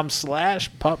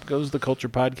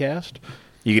facebook.com/popgoestheculturepodcast.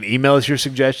 You can email us your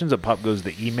suggestions at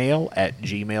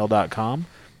popgoestheemail@gmail.com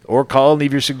or call and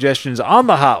leave your suggestions on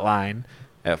the hotline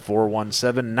at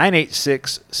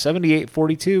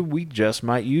 417-986-7842. We just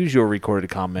might use your recorded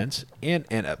comments in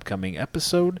an upcoming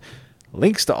episode.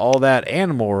 Links to all that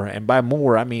and more, and by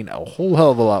more, I mean a whole hell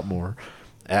of a lot more,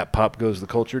 at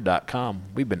popgoestheculture.com.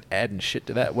 We've been adding shit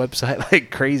to that website like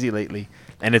crazy lately,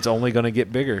 and it's only going to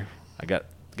get bigger. I got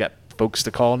folks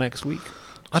to call next week.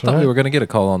 I thought we were going to get a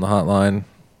call on the hotline.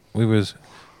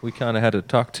 We kind of had to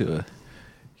talk to a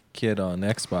kid on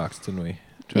Xbox, didn't we?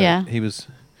 Yeah. He was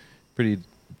pretty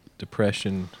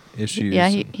depression issues. Yeah,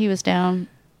 he was down.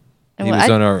 And He well, was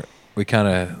I- on our. We kind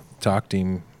of talked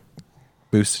him,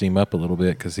 boosted him up a little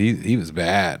bit because he was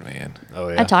bad, man. Oh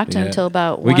yeah. I talked to him Yeah. till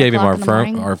about We 1 gave him o'clock our in the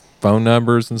morning. our phone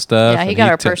numbers and stuff. Yeah, he and got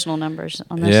our took- personal numbers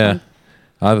on this Yeah,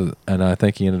 one. I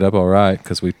think he ended up all right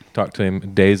because we talked to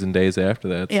him days and days after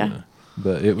that. Yeah. So.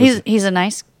 But it was. He's a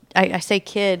nice. I say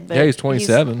kid, but Yeah, he's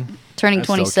 27. turning That's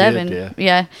still a 27. kid,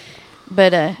 yeah,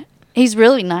 but he's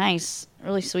really nice,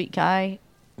 really sweet guy.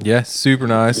 Yeah, super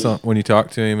nice when you talk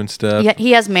to him and stuff. Yeah,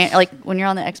 he has like when you're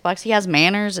on the Xbox, he has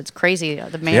manners. It's crazy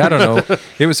the manners. Yeah, I don't know.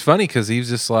 It was funny because he was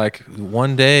just like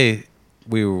one day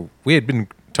we had been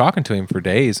talking to him for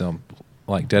days on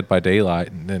like Dead by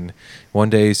Daylight, and then one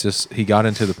day he got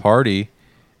into the party,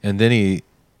 and then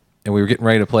we were getting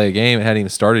ready to play a game. It hadn't even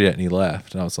started yet, and he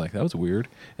left. And I was like, that was weird.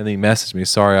 And then he messaged me,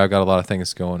 sorry, I got a lot of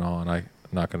things going on. I'm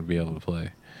not going to be able to play.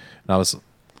 And I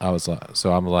was like,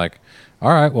 so I'm like, all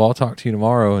right, well, I'll talk to you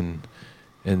tomorrow. And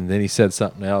then he said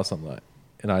something else. I'm like,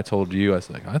 and I told you, I was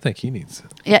like, I think he needs it.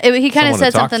 Yeah, he kind someone of to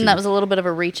said talk something to. that was a little bit of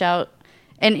a reach out,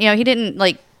 and he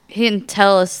didn't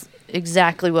tell us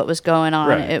exactly what was going on.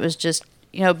 Right. It was just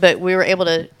but we were able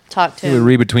to talk to He would him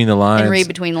read between the lines. and read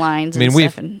between lines. I mean, and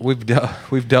stuff. And,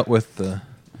 we've dealt with the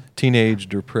teenage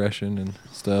depression and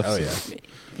stuff. Oh so- yeah.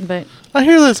 but I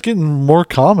hear that's getting more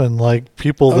common. Like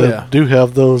people Oh, that yeah. do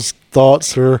have those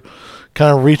thoughts are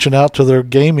kind of reaching out to their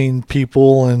gaming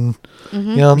people, and There's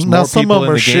now more some people of them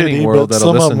in are the gaming shitty, world but that'll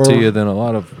some of listen them to are. you than a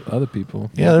lot of other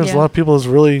people. Yeah, there's Yeah. a lot of people that's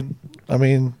really. I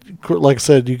mean, like I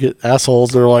said, you get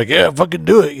assholes that are like, "Yeah, fucking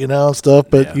do it," and stuff.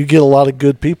 But Yeah. you get a lot of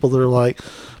good people that are like,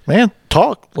 "Man,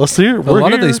 talk. Let's hear it." A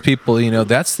lot of here." these people,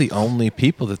 that's the only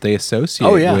people that they associate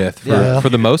Oh, yeah. with Yeah. for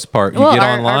the most part. You Well, get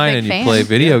our online big and you fans. play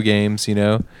video games.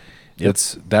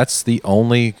 That's the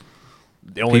only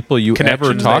The only people you ever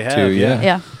connections talk they to. have, Yeah.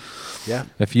 yeah, Yeah.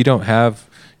 If you don't have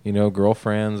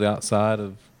girlfriends outside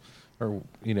of, or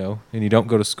and you don't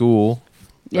go to school.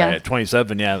 yeah. Right, at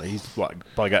 27, he's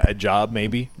probably got a job,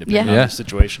 maybe, depending Yeah. on Yeah. the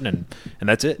situation, and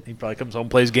that's it. He probably comes home,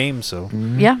 plays games. So,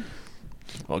 Yeah.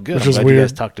 well, good. Which I'm is glad you guys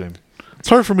weird. talked to him. It's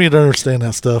hard for me to understand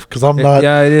that stuff because I'm not.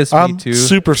 Yeah, it is. I'm me too.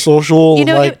 super social.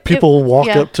 It- people walk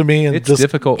yeah. up to me and It's just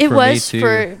difficult It for was me too.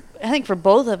 for I think for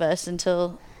both of us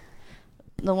until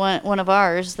the one of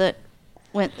ours that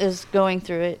is going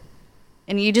through it,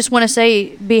 and you just want to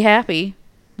say be happy,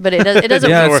 but it doesn't.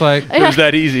 Yeah, Or- it's like it was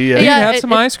that easy. Yeah. Yeah. have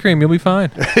some ice cream, you'll be fine.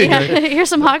 yeah, here's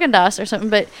some Haagen-Dazs or something,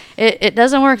 but it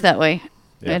doesn't work that way,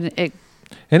 Yeah. and it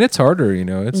And it's harder,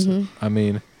 It's I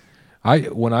mean,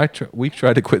 we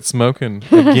tried to quit smoking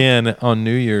again on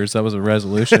New Year's. That was a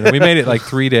resolution. We made it like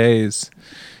 3 days,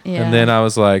 yeah. and then I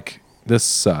was like, "This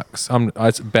sucks.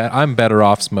 I'm better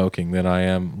off smoking than I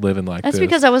am living like That's this."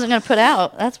 because I wasn't going to put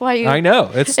out. That's why you. I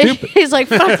know it's stupid. He's like,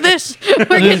 fuck this.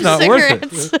 We're getting not worth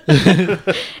it.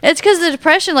 cigarettes. It's because the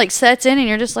depression sets in, and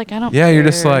you're just like, I don't. Yeah, you're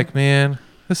just care. like, man,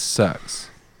 this sucks,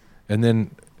 and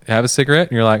then have a cigarette,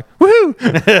 and you're like,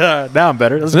 woohoo! Now I'm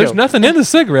better. Let's There's go. nothing in the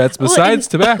cigarettes Well, besides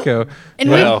tobacco. And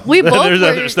Well, we both there's were.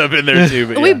 other stuff in there too.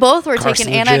 But We yeah. both were taking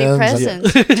Carcinogens.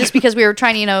 antidepressants just because we were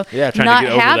trying to, Yeah, trying to not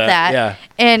get over have that. that. Yeah.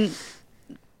 And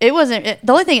it wasn't.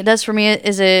 The only thing it does for me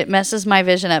is it messes my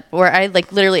vision up. Where I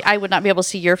literally, I would not be able to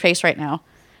see your face right now,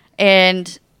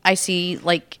 and I see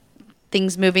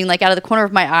things moving out of the corner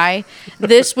of my eye.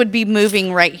 This would be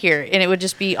moving right here, and it would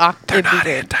just be awkward.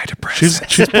 she's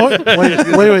pointing.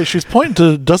 Wait. She's pointing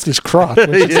to Dusty's crotch.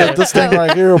 When she said, this thing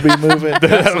right here will be moving.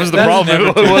 That was the That's problem.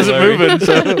 never It too wasn't blurry.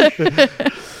 moving.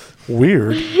 So.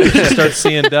 Weird. Start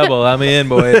seeing double. I'm in,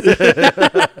 boys.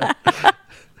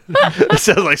 It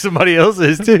sounds like somebody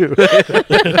else's too.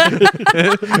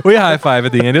 We high five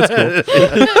at the end. It's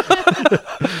cool.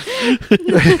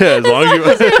 Yeah, as long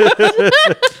as you,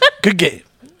 Good game.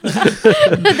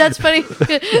 That's funny.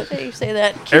 that you say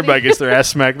that. everybody gets their ass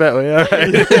smacked that way. All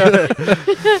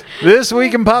right. This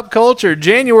week in pop culture,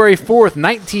 January 4th,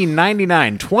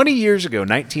 1999. 20 years ago.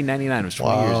 1999 was 20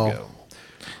 Wow. years ago.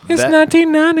 It's That-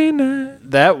 1999.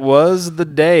 That was the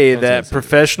day that former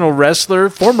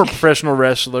professional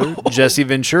wrestler, Jesse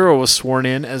Ventura was sworn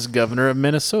in as governor of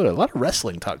Minnesota. A lot of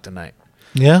wrestling talk tonight.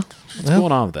 Yeah. What's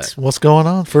going on with that? What's going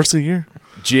on? First of the year.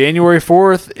 January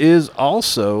 4th is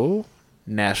also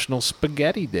National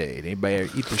Spaghetti Day. Anybody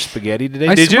eat their spaghetti today?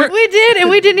 I Did swear- you? We did, and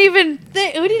we didn't even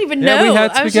Yeah, know. we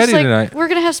had I was just spaghetti like, tonight. we're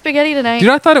gonna have spaghetti tonight. Dude,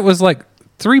 I thought it was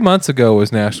 3 months ago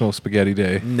was National Spaghetti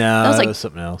Day. No, That was that like- was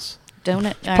something else.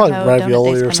 Donut, Probably donut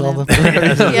ravioli day's or coming something.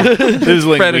 up. Yeah. It was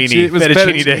linguine. It was Fettuccine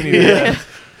fettuccine Day. Day.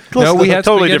 No, we had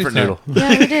totally spaghetti different tonight. noodle.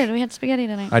 Yeah, we did. We had spaghetti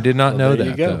tonight. I did not know There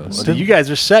you that. go. Though. So you guys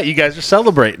are set. You guys are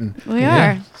celebrating. We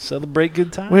Yeah. are. Celebrate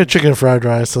good times. We had chicken fried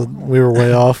rice, so we were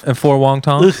way off. And 4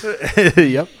 wontons.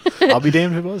 Yep. I'll be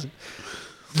damned if it wasn't.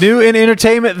 New in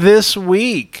entertainment this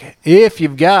week. If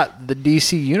you've got the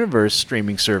DC Universe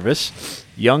streaming service,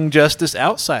 Young Justice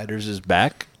Outsiders is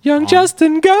back. Young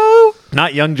Justin, go!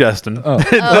 Not Young Justin. Oh.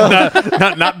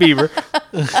 not Bieber.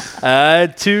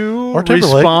 To Or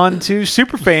Timberlake. respond to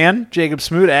Superfan, Jacob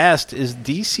Smoot asked, is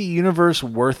DC Universe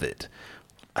worth it?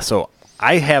 So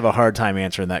I have a hard time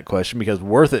answering that question because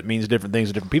worth it means different things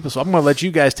to different people. So I'm going to let you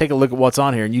guys take a look at what's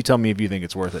on here and you tell me if you think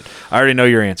it's worth it. I already know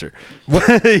your answer. You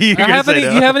You haven't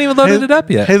even loaded it up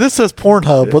yet. Hey, this says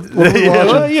Pornhub. What are we Yeah, watching?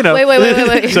 well, you know.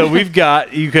 Wait. So we've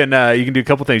got you can do a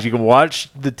couple things. You can watch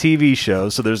the TV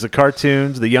shows. So there's the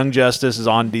cartoons. The Young Justice is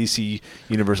on DC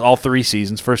Universe, all 3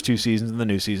 seasons, first 2 seasons and the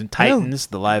new season. Titans,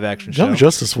 the live action show. Young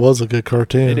Justice was a good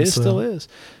cartoon. It is, so. still is.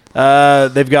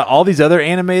 They've got all these other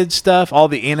animated stuff, all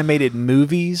the animated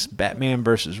movies, Batman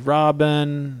versus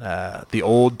Robin, the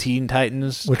old Teen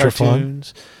Titans Which are fun.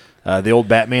 cartoons, the old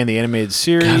Batman, the animated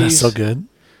series. God, that's so good.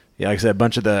 Yeah, like I said, a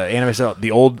bunch of the anime stuff,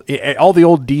 all the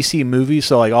old DC movies.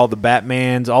 So like all the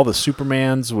Batmans, all the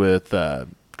Supermans with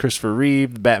Christopher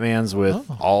Reeve, the Batmans with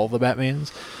all the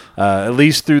Batmans, at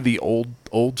least through the old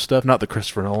stuff, not the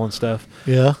Christopher Nolan stuff.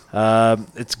 Yeah.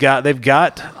 They've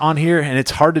got on here, and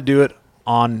it's hard to do it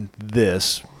on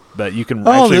this, but you can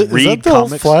Oh, actually is read that the old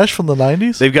comics. Flash from the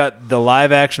 90s? They've got the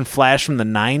live action Flash from the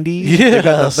 90s. They've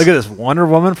got Yes. look at this Wonder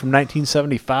Woman from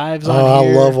 1975's on Oh, I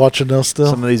here. love watching those still.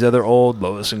 Some of these other old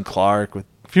Lois and Clark with.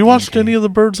 Have you watched any of the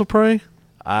Birds of Prey?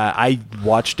 I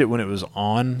watched it when it was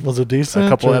on. Was it decent? A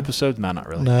couple or- episodes. No, not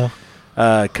really. No.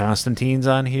 Constantine's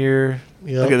on here.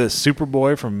 Yep. Look at this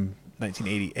Superboy from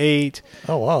 1988.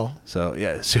 Oh, wow. So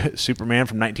yeah, Superman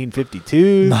from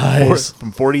 1952. Nice.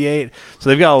 From 48. So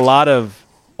they've got a lot of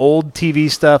old TV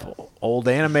stuff, old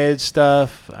animated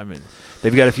stuff. I mean,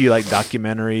 they've got a few like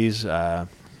documentaries,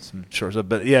 some short stuff.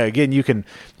 But yeah, again,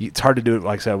 it's hard to do it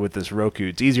like I said with this Roku.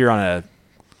 It's easier on a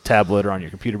tablet or on your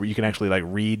computer, but you can actually like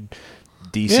read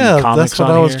DC Yeah, comics that's what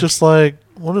on I was here. just like,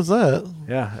 what is that?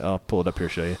 Yeah, I'll pull it up here,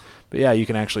 show you. But yeah, you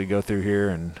can actually go through here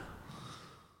and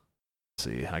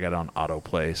see. I got it on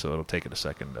autoplay, so it'll take it a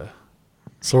second to.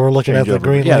 So we're looking Change at the over.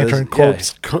 Green Yeah, Lantern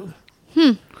this- corpse.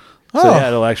 So Oh.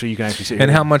 yeah, you can actually see. And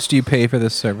here. how much do you pay for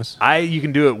this service? You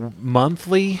can do it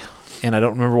monthly, and I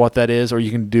don't remember what that is, or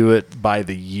you can do it by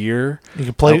the year. You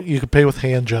can play. You can pay with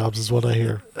hand jobs, is what I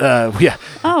hear. Yeah.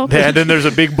 Oh, okay. And then there's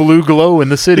a big blue glow in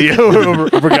the city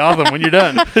over Gotham when you're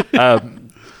done.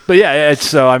 But yeah,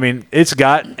 it's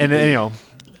got, and then,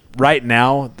 right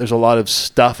now there's a lot of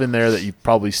stuff in there that you've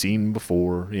probably seen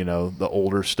before, the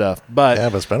older stuff. But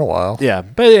but it's been a while. yeah,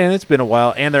 and it's been a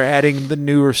while, and they're adding the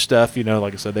newer stuff.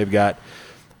 Like I said, they've got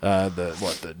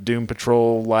the Doom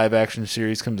Patrol live action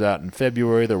series comes out in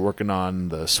February. They're working on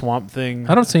the Swamp Thing.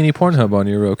 I don't see any Pornhub on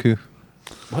your Roku.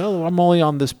 Well, I'm only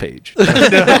on this page. No,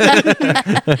 hit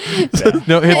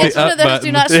It's one of those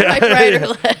do not swipe right or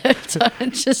left.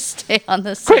 Just stay on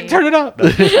the same. Quick, turn it up.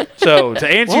 So to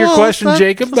answer your Well, question, let's not-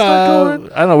 Jacob, let's not go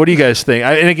in. I don't know. What do you guys think?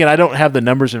 And again, I don't have the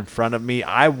numbers in front of me.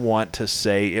 I want to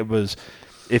say it was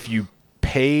if you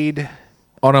paid.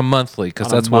 on a monthly, because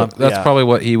On a that's month, that's yeah. probably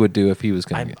what he would do if he was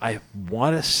going to get. I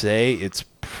want to say it's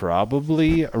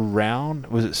probably around.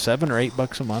 Was it $7 or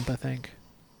 $8 a month? I think.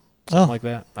 Something like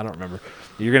that. I don't remember.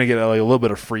 You're gonna get like a little bit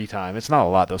of free time. It's not a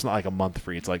lot though. It's not like a month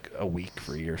free. It's like a week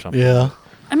free or something. Yeah.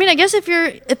 I mean, I guess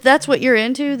if that's what you're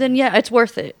into, then yeah, it's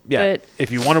worth it. Yeah. But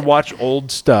If you want to watch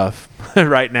old stuff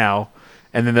right now,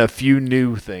 and then a few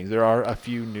new things. There are a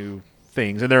few new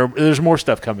things, and there's more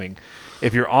stuff coming.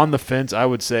 If you're on the fence, I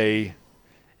would say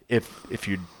if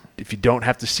you don't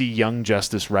have to see Young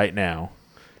Justice right now,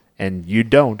 and you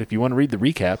don't, if you want to read the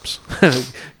recaps,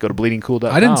 go to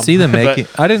bleedingcool.com. I didn't see them But- making.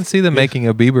 I didn't see them making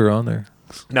a Bieber on there.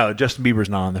 No, Justin Bieber's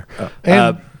not on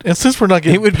there. And since we're not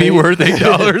getting paid,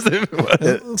 $8 if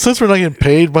it was. since we're not getting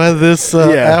paid by this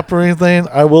Yeah. app or anything,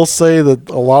 I will say that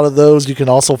a lot of those you can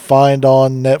also find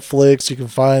on Netflix. You can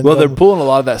find. Well, they're them- pulling a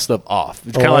lot of that stuff off.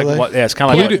 It's Oh, kind of are like they? what, yeah, it's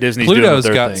kind of like what Disney's doing with Pluto's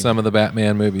their got thing. some of the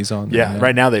Batman movies on there. Yeah,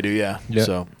 right now they do. Yeah. Yeah.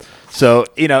 So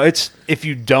it's if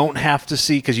you don't have to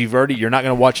see because you're not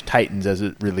going to watch Titans as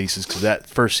it releases because that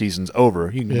first season's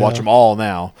over. You can watch Yeah. them all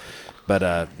now.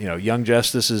 But Young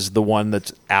Justice is the one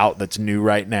that's out that's new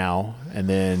right now, and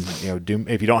then Doom.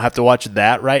 If you don't have to watch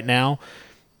that right now,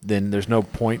 then there's no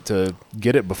point to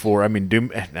get it before. I mean, Doom.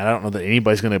 And I don't know that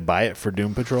anybody's going to buy it for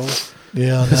Doom Patrol.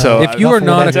 Yeah. No. So If you are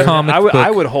not a comic book,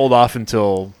 I would hold off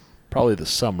until probably the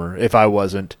summer if I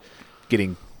wasn't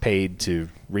getting paid to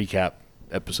recap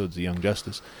episodes of Young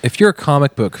Justice. If you're a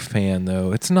comic book fan,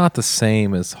 though, it's not the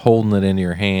same as holding it in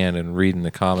your hand and reading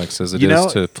the comics as it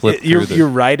is to flip you're, through you're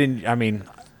right, and I mean,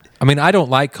 I don't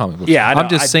like comic books. yeah, I know. I'm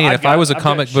just saying, if got- I was a I've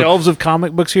comic got book, shelves of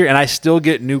comic books here, and I still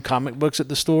get new comic books at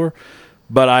the store.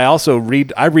 But I also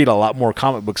read a lot more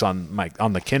comic books on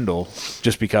the Kindle,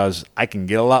 just because I can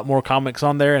get a lot more comics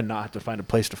on there and not have to find a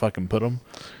place to fucking put them.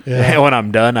 Yeah. And when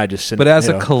I'm done, I just send. but as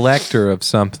you a know. collector of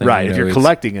something, right? you If know, you're it's-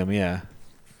 collecting them, yeah.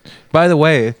 By the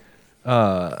way,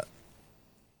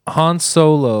 Han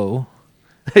Solo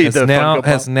The has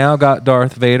Funko now got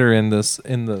Darth Vader in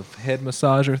the head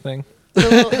massager thing.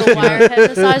 The wire head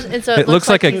massage, and so It looks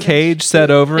like a he's- cage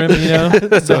set over him, you know.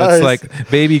 So Nice. it's like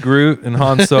Baby Groot and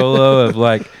Han Solo have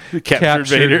like Captured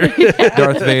Vader.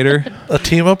 Darth Vader. A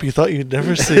team up you thought you'd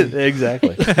never see.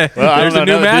 Exactly. Well, I There's don't a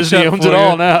know. new Now Disney mashup owns for it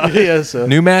all you. now. Yeah. So.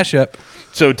 New mashup.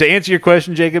 So to answer your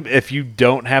question, Jacob, if you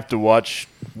don't have to watch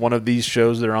one of these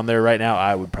shows that are on there right now,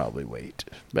 I would probably wait.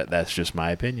 But that's just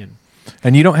my opinion.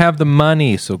 And you don't have the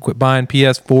money, so quit buying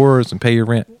PS4s and pay your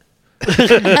rent.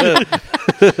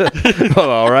 Oh,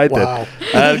 all right Wow.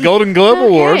 then. Golden Globe Okay.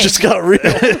 Awards. Just got real.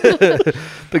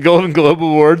 The Golden Globe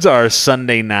Awards are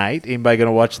Sunday night. Anybody going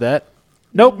to watch that?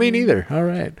 Nope, me neither. All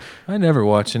right. I never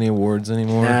watch any awards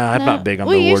anymore. Nah, I'm No. not big on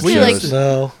We the award used to, like- shows.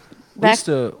 No. We Back- used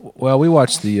to, we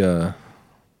watched the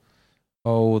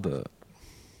what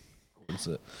is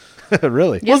it?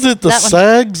 Really? Yep, Was it the that one.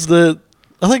 SAGs that?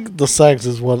 I think the SAGs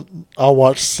is what I'll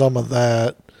watch some of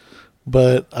that,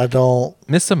 but I don't.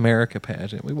 Miss America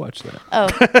pageant. We watched that. Oh,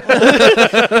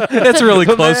 That's really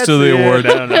close to the Yeah, award.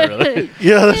 No, not really.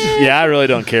 Yeah, that's- Yeah, I really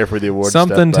don't care for the award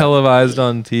Something stuff. but- televised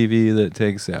on TV that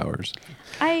takes hours.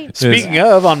 Speaking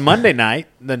of, on Monday night,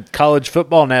 the college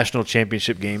football national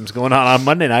championship games going on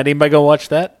Monday night. Anybody go watch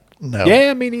that? no.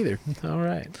 Yeah, me neither. All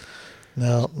right.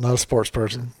 No, not a sports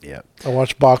person. Yeah. I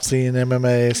watch boxing,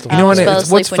 MMA, stuff. You know I what? fell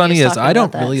asleep What's when funny you was is talking I don't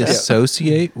about that, really so.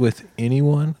 associate with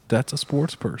anyone that's a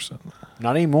sports person.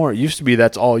 Not anymore. It used to be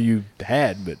that's all you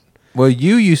had, but Well,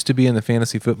 you used to be in the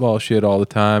fantasy football shit all the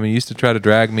time. You used to try to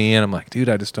drag me in. I'm like, dude,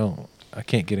 I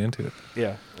can't get into it.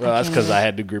 yeah. Well, that's because I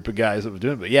had a group of guys that was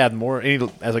doing it. But yeah,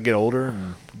 as I get older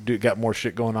and got more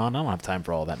shit going on, I don't have time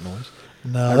for all that noise.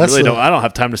 No, I that's really the- don't. I don't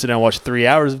have time to sit down and watch 3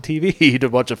 hours of TV to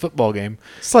watch a football game.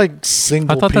 It's like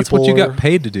single. I thought that's what you got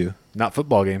paid to do. Not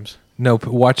football games. No,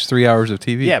 watch 3 hours of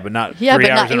TV. Yeah, but not Yeah, 3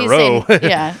 but hours not- in a he's row. saying-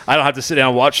 yeah. I don't have to sit down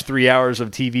and watch 3 hours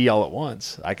of TV all at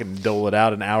once. I can dole it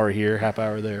out an hour here, half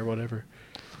hour there, whatever.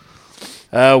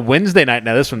 Wednesday night.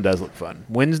 Now this one does look fun.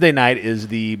 Wednesday night is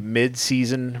the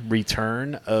mid-season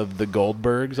return of the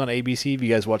Goldbergs on ABC. Have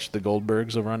you guys watched the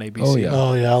Goldbergs over on ABC? Oh, yeah.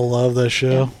 Oh yeah, I love that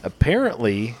show.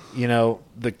 Apparently,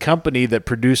 the company that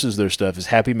produces their stuff is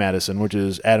Happy Madison, which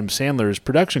is Adam Sandler's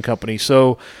production company.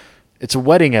 So it's a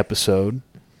wedding episode.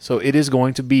 So it is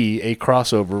going to be a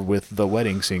crossover with The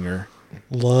Wedding Singer.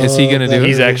 Love Is he gonna that do it?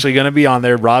 He's movie. actually going to be on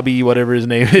there. Robbie, whatever his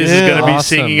name is Yeah. going to be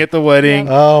Awesome. singing at the wedding.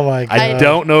 Oh my god! I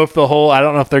don't know if I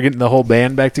don't know if they're getting the whole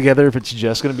band back together, if it's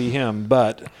just going to be him.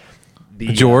 But the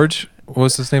George?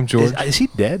 What's his name? George? is he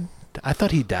dead? I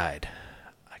thought he died.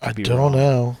 I could be don't wrong.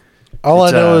 know. All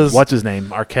It's, I know is what's his name?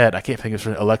 Arquette. I can't think of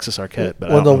his Alexis Arquette. But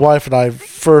I when don't the know. wife and I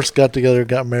first got together,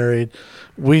 got married,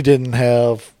 we didn't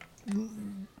have.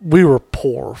 We were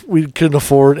poor. We couldn't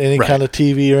afford any Right. kind of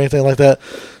TV or anything like that.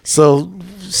 So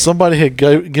somebody had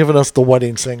given us The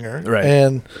Wedding Singer, Right.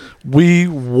 and we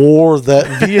wore that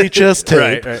VHS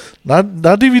tape, Right. not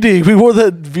DVD. We wore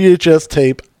that VHS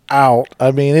tape out.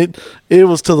 I mean, it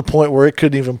was to the point where it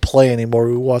couldn't even play anymore.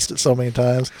 We watched it so many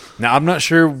times. Now I'm not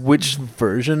sure which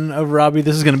version of Robbie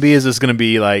this is going to be. Is this going to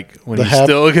be like when The he's hap-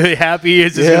 still happy?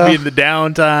 Is this going to Yeah. be in the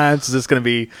down times? Is this going to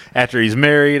be after he's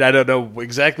married? I don't know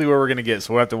exactly where we're going to get,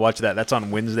 so we'll have to watch that. That's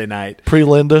on Wednesday night. Pre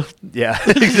Linda Yeah,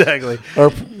 exactly.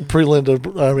 or pre Linda.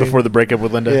 I mean, Before the breakup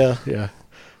with Linda. Yeah.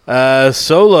 Yeah.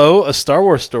 Solo, a Star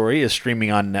Wars story, is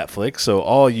streaming on Netflix. So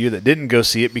all you that didn't go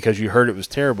see it because you heard it was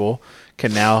terrible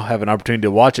can now have an opportunity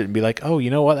to watch it and be like, oh, you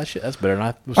know what? That's better than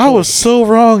I was I told. was so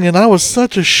wrong, and I was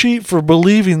such a sheep for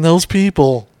believing those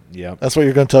people. Yeah. That's what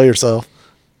you're going to tell yourself,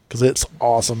 because it's an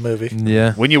awesome movie.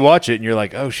 Yeah. When you watch it and you're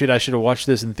like, oh, shit, I should have watched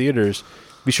this in theaters,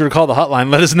 be sure to call the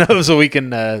hotline. Let us know so we can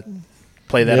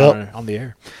play that Yep. on the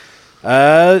air.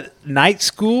 Night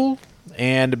School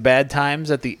and Bad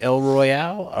Times at the El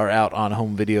Royale are out on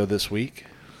home video this week.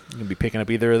 You going to be picking up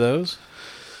either of those?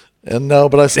 And no,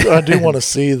 but I do want to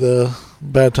see the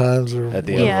Bad Times or At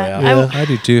the Yeah. El Royale? Yeah. I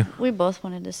do too. we both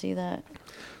wanted to see that.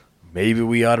 Maybe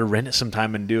we ought to rent it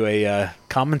sometime and do a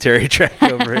commentary track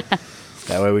over it.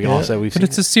 That way we can all say we've But seen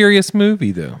it's a serious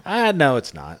movie, though. it. No,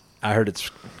 it's not. I heard it's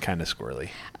kind of squirrely.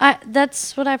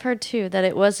 That's what I've heard too. That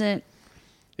it wasn't.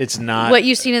 It's not what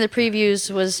you've seen in the previews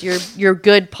was your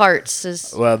good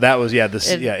parts. Well, that was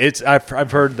It's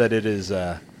I've heard that it is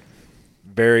a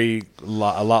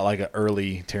lot like a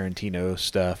early Tarantino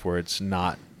stuff where it's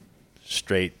not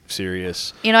straight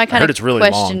serious. You know, I kind heard of it's really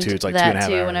long questioned too. It's like that 2.5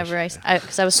 too. hours. Whenever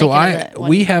because I was So thinking of that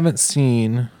we haven't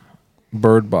seen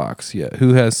Bird Box yet.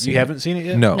 Who has seen You haven't seen it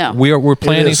yet? No. No. We're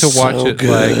planning is to watch so it.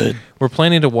 good. We're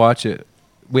planning to watch it.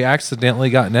 We accidentally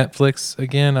got Netflix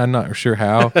again. I'm not sure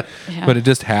how, Yeah. but it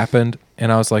just happened.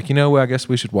 And I was like, I guess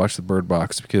we should watch the Bird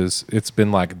Box because it's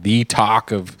been like the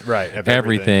talk of Of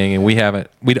everything, and we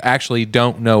actually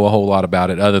don't know a whole lot about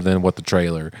it other than what the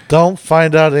trailer. Don't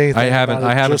find out anything. I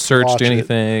haven't searched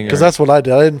anything because or- that's what I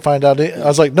did. I didn't find out. I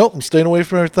was like, nope, I'm staying away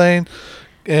from everything.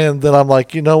 And then I'm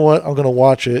like, you know what? I'm going to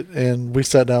watch it. And we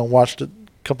sat down and watched it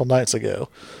a couple nights ago.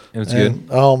 It was And,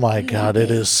 good. oh my God,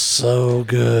 it is so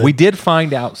good. We did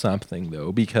find out something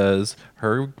though because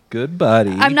her good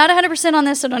buddy. I'm not 100% on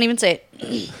this, so don't even say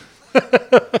it.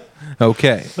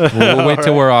 Okay, we'll wait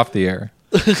till we're off the air.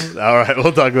 All right,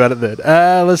 we'll talk about it then.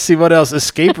 Let's see what else.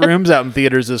 Escape Rooms out in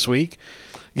theaters this week.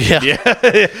 yeah.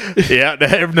 Yeah, I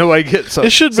have no idea. So,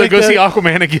 It should so make go see that-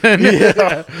 Aquaman again.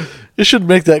 Yeah. It should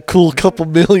make that cool couple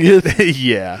million,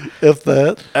 Yeah. if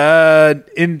that.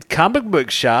 In comic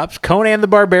book shops, Conan the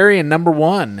Barbarian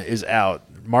 #1 is out.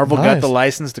 Marvel got Nice. the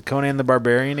license to Conan the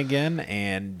Barbarian again,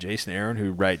 and Jason Aaron,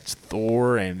 who writes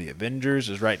Thor and the Avengers,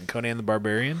 is writing Conan the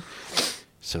Barbarian.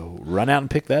 So run out and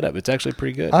pick that up. It's actually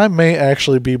pretty good. I may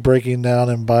actually be breaking down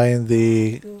and buying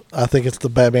I think it's the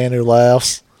Batman Who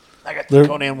Laughs. I got They're- the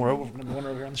Conan one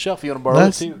over here on the shelf. You want to borrow it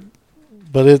Nice. too?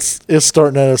 But it's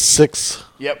starting at a 6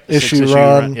 Yep. issue 6-issue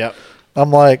run. Yep.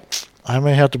 I'm like, I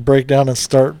may have to break down and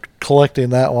start collecting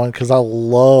that one because I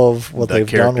love what That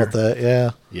they've done with character. that. Yeah.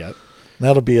 Yep.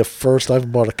 That'll be a first. I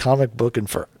haven't bought a comic book in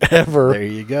forever. There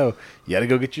you go. You got to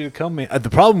go get you the Conan. The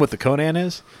problem with the Conan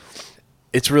is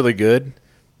it's really good,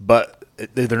 but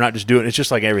they're not just doing. It's just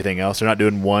like everything else. They're not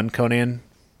doing one Conan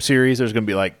series. There's going to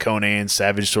be like Conan,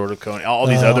 Savage Sword of Conan, all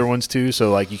these other ones too.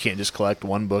 So like you can't just collect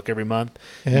one book every month.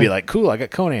 Yeah. You'd be like, cool, I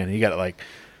got Conan. And you got it like,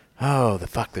 oh, the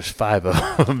fuck, there's 5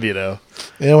 of them. You know.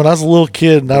 Yeah, when I was a little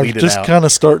kid and I was Bleed it just out. kind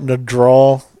of starting to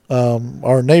draw,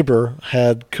 our neighbor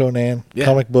had Conan Yeah.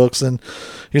 comic books, and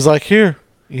he's like, "Here,"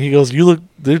 he goes, "You look,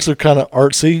 these are kind of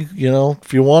artsy,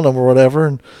 if you want them or whatever."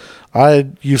 And I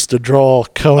used to draw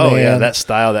Conan. Oh yeah, that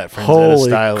style, that Frazetta Holy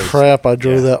style. is- crap! I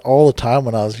drew yeah. that all the time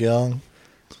when I was young.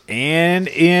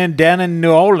 And down in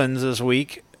New Orleans this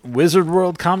week, Wizard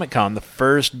World Comic Con, the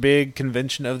first big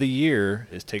convention of the year,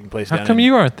 is taking place. How down come in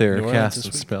you aren't there, New Orleans Cast this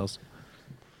of week. Spells?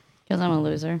 Because I'm a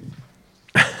loser.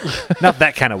 Not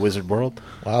that kind of Wizard World.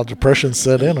 Wow, depression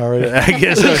set in already. I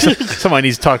guess somebody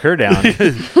needs to talk her down. Need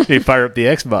to fire up the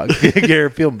Xbox, get her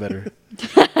feeling better.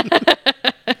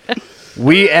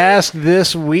 We asked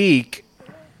this week,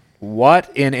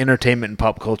 what in entertainment and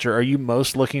pop culture are you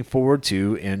most looking forward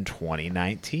to in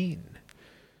 2019?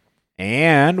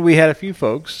 And we had a few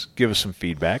folks give us some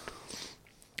feedback.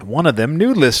 One of them,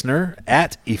 new listener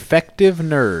at Effective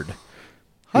Nerd.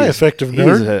 Hi, Effective He's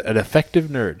Nerd. an effective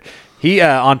nerd. He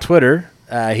on Twitter,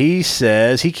 he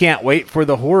says he can't wait for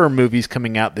the horror movies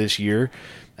coming out this year.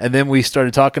 And then we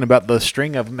started talking about the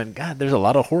string of them, and God, there's a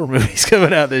lot of horror movies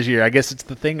coming out this year. I guess it's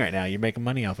the thing right now. You're making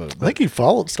money off of it. I think he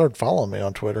started following me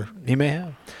on Twitter. He may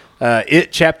have.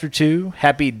 It Chapter 2,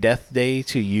 Happy Death Day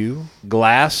to You,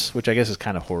 Glass, which I guess is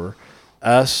kind of horror,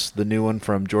 Us, the new one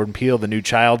from Jordan Peele, the new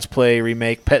Child's Play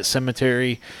remake, Pet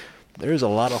Cemetery. There's a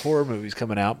lot of horror movies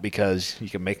coming out because you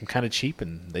can make them kind of cheap,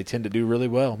 and they tend to do really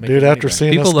well. making Dude, money after back.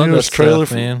 seeing People this love newest that trailer,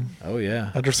 stuff, man. Oh, yeah.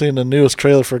 after seeing the newest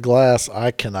trailer for Glass, I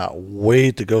cannot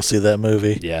wait to go see that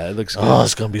movie. Yeah, it looks good. Oh,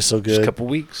 it's gonna be so Just a good. couple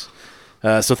weeks.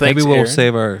 So thanks, Maybe we'll Aaron.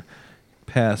 save our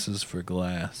passes for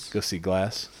Glass. Go see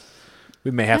Glass. We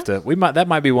may have to. We might. That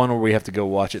might be one where we have to go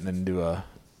watch it and then do a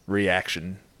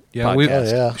reaction. Yeah, we,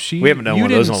 podcast. Yeah. We haven't done you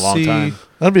one of those in a didn't long see- time.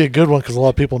 That'd be a good one because a lot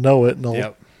of people know it. And they'll-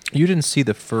 Yep. You didn't see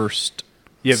the first.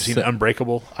 You haven't seen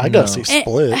Unbreakable? I gotta No. see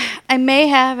Split. I may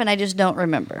have, and I just don't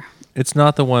remember. It's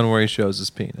not the one where he shows his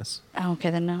penis. Oh,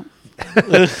 okay, then no.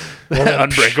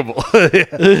 Unbreakable.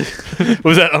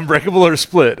 Was that Unbreakable or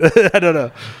Split? I don't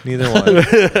know. Neither one.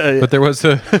 But there was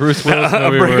a Bruce Willis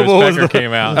movie where Unbreakable was his pecker the-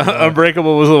 came out.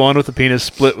 Unbreakable was the one with the penis.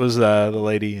 Split was the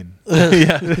lady,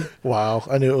 and Wow,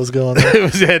 I knew it was going there. it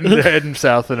was heading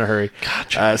south in a hurry.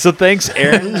 Gotcha. So thanks,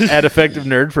 Aaron at Effective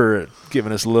Nerd, for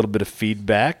giving us a little bit of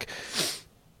feedback.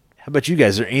 How about you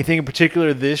guys? Is there anything in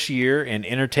particular this year in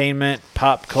entertainment,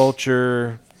 pop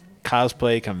culture,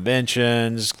 cosplay,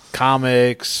 conventions,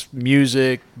 comics,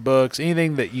 music, books,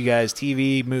 anything that you guys,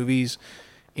 TV, movies,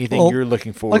 anything Well, you're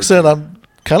looking forward Like I said, to? I'm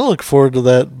kind of look forward to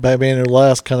that Batman or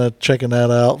Last, kind of checking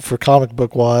that out for comic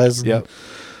book wise. And Yep.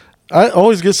 I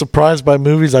always get surprised by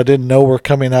movies I didn't know were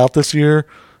coming out this year,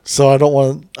 so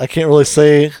I can't really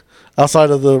say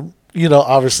outside of the,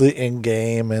 obviously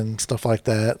Endgame and stuff like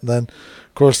that. And then,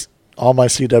 of course, all my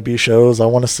CW shows, I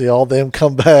want to see all them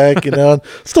come back, and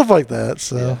stuff like that.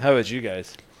 So Yeah. How about you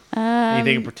guys?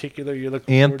 Anything in particular you're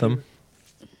looking forward Anthem. to?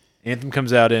 Anthem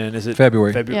comes out in, is it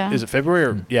February. Yeah. Is it February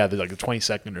or there's like the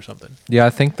 22nd or something? Yeah, I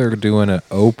think they're doing an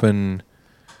open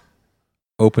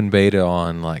beta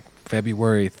on like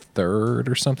February 3rd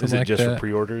or something Is it like just that. for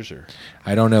pre-orders or?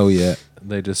 I don't know yet.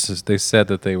 They said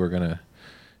that they were gonna,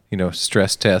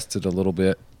 stress test it a little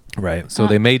bit. Right. So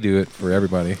they may do it for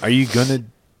everybody. Are you gonna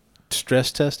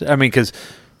stress test it? I mean, because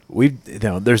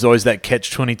there's always that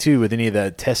catch-22 with any of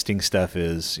that testing stuff.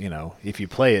 Is if you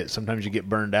play it, sometimes you get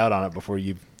burned out on it before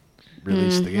you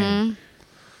release the game.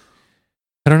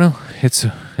 I don't know.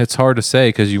 It's hard to say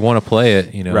because you want to play it,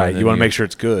 Right. and You want to then make sure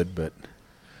it's good, but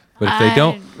But if they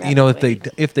don't, I'd rather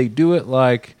if they do it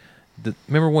like,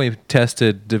 remember when we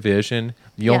tested Division?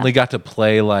 You Yeah. only got to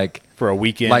play like for a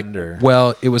weekend like or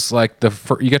well, it was like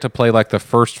you got to play like the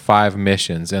first 5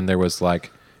 missions, and there was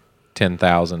like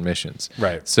 10,000 missions.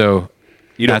 Right. So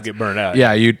you don't that's- get burned out.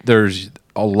 Yeah, there's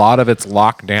a lot of it's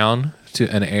locked down to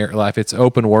an area. Like if it's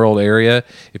open world area,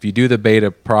 if you do the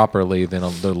beta properly, then a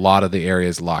lot of the area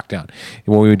is locked down.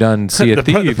 When we've done Sea of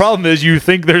The Thieves, problem is you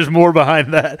think there's more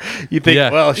behind that. You think,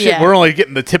 Yeah. well, shit, Yeah. we're only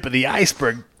getting the tip of the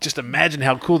iceberg. Just imagine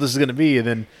how cool this is going to be, and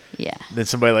then Yeah.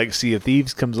 somebody like Sea of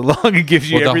Thieves comes along and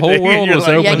gives you well, the everything. whole and world you're was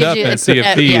like, opened Yeah, up gives you- in Sea of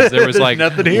yeah. Thieves. There was There's like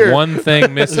nothing here. one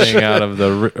thing missing out of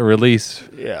the release.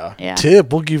 Yeah. Yeah.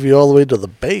 tip, we'll give you all the way to the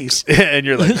base. And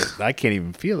you're like, I can't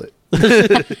even feel it.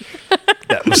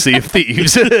 That was Sea of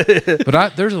Thieves.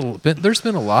 But there's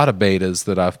been a lot of betas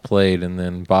that I've played and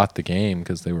then bought the game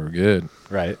because they were good.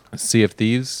 Right. Sea of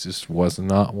Thieves just was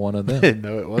not one of them.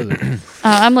 No, it wasn't.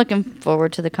 I'm looking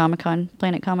forward to the Comic-Con,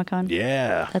 Planet Comic-Con.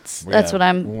 Yeah. That's Yeah. what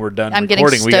I'm. When we're done I'm getting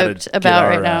recording, we gotta stoked get about our,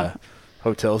 right now.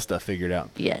 hotel stuff figured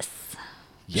out. Yes.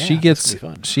 Yeah, she that's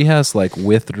gonna be fun. she has like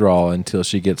withdrawal until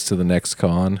she gets to the next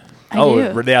con. I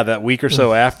do. Yeah, that week or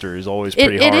so after is always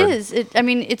pretty It hard. is. I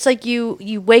mean, it's like you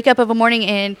wake up of a morning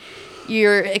and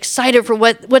you're excited for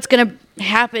what's going to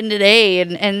happen today,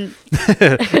 and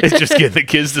It's just getting the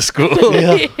kids to school.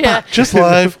 Yeah, yeah, just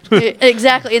live.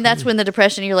 exactly. And that's when the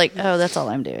depression. You're like, oh, that's all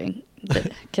I'm doing. The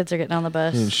kids are getting on the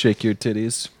bus. And shake your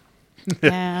titties.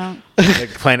 Yeah,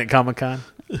 Like Planet Comic Con.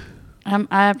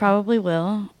 I probably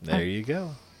will. There you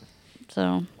go.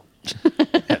 So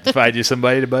Have to find you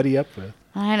somebody to buddy up with.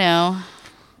 I know.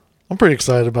 I'm pretty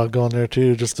excited about going there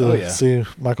too, just to Oh, yeah. see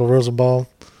Michael Rosenbaum.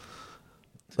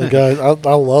 The guy,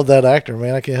 I love that actor,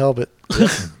 man. I can't help it.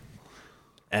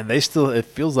 And it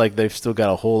feels like they've still got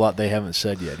a whole lot they haven't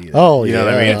said yet either. Oh, you know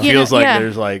what I yeah. mean? It You know, feels like yeah.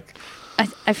 there's like,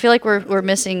 I feel like we're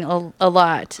missing a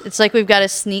lot. It's like we've got a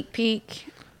sneak peek.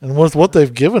 And with what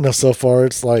they've given us so far,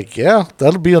 it's like, yeah,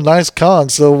 that'll be a nice con.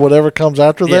 So whatever comes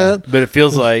after that, but it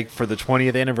feels like for the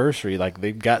 20th anniversary, like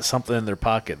they've got something in their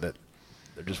pocket that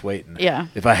they're just waiting. Yeah.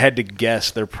 If I had to guess,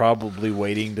 they're probably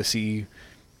waiting to see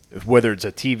whether it's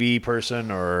a TV person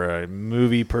or a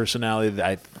movie personality.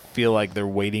 I feel like they're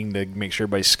waiting to make sure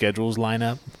everybody's schedules line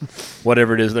up.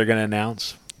 Whatever it is they're going to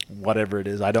announce, whatever it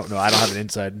is. I don't know. I don't have an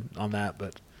inside on that,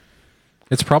 but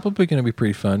It's probably going to be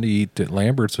pretty fun to eat at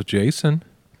Lambert's with Jason.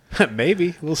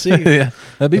 maybe. We'll see. Yeah,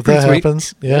 that'd be if pretty that sweet.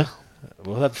 happens, yeah.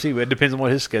 We'll have to see. It depends on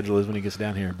what his schedule is when he gets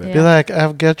down here. But Yeah. Be like,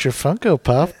 I've got your Funko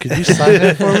Pop. Could you sign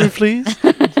that for me, please?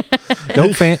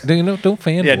 Don't fan.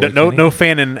 yeah, no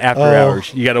fanning after Oh.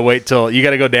 hours. You got to wait till you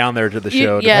got to go down there to the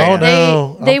show. to Yeah, Oh, fan.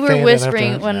 no. they I'm were fanning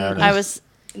whispering after. when No, no. I was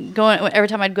going. Every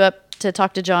time I'd go up to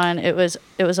talk to John, it was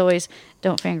always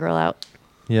don't fangirl out.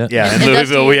 Yeah, Yeah, and And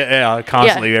Louisville, Dusty-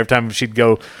 constantly. Every time she'd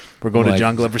go, we're going Like, to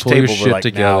John Glover's pull your table. We're shit like,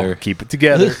 together. now, keep it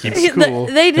together. Keep it cool.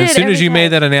 They did. As soon as every you made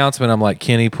time. that announcement, I'm like,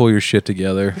 Kenny, pull your shit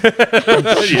together.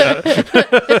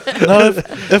 No,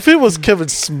 if it was Kevin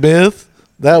Smith,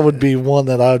 that would be one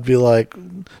that I would be like,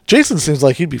 Jason seems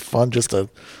like he'd be fun just to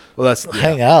Well, that's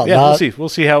hang out. Yeah, not, we'll see. We'll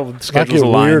see how the not schedules get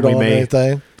align. weird We on may.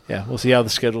 anything. Yeah, we'll see how the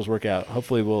schedules work out.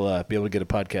 Hopefully, we'll be able to get a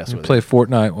podcast with Play it.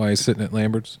 Fortnite while he's sitting at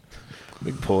Lambert's.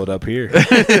 We can pull it up here.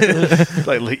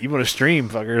 Like, you want to stream,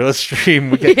 fucker? Let's stream.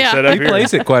 We got Yeah. set up He here.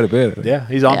 plays it quite a bit. Yeah,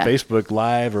 he's on Yeah. Facebook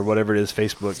Live or whatever it is.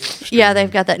 Facebook. Yeah, streaming.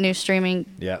 they've got that new streaming.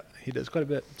 Yeah, he does quite a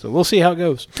bit. So we'll see how it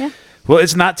goes. Yeah. Well,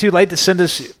 it's not too late to send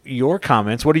us your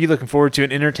comments. What are you looking forward to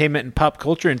in entertainment and pop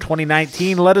culture in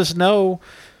 2019? Let us know.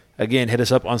 Again, hit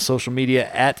us up on social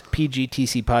media at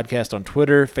PGTC Podcast on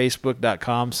Twitter,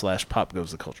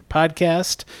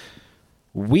 Facebook.com/PopGoesTheCulturePodcast.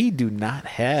 We do not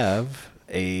have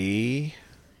a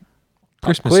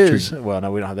Christmas quiz. tree. Well,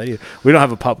 no, we don't have that either. We don't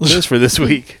have a pop quiz for this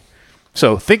week.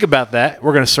 So think about that.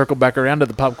 We're going to circle back around to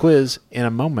the pop quiz in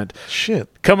a moment. Shit.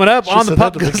 Coming up Should've on the said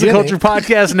Pop that at the Goes the Culture beginning.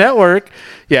 Podcast Network.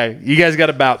 Yeah, you guys got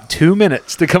about 2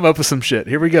 minutes to come up with some shit.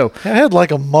 Here we go. I had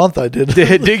like a month I did.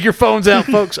 Dig your phones out,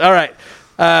 folks. All right.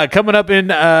 Coming up in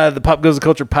the Pop Goes the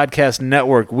Culture Podcast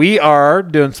Network, we are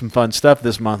doing some fun stuff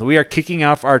this month. We are kicking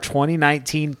off our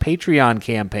 2019 Patreon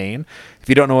campaign. If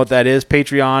you don't know what that is,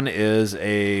 Patreon is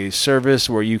a service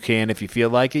where you can, if you feel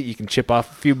like it, you can chip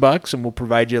off a few bucks and we'll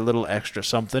provide you a little extra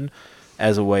something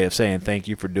as a way of saying thank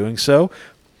you for doing so.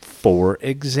 For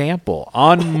example,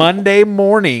 on Monday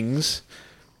mornings,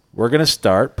 we're going to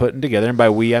start putting together, and by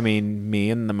we, I mean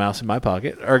me and the mouse in my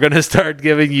pocket, are going to start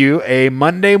giving you a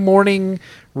Monday morning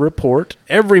report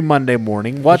every Monday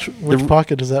morning. Watch Which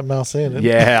pocket does that mouse in?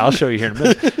 Yeah, I'll show you here in a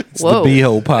minute. It's Whoa. the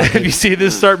beehole If pocket. you see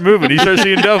this start moving, you start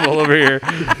seeing double over here.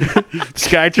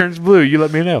 Sky turns blue. You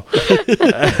let me know.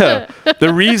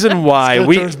 The reason why It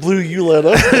we turns blue, you let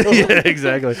up. yeah,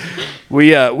 exactly.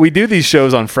 We do these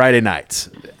shows on Friday nights,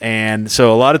 and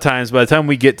so a lot of times, by the time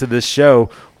we get to this show,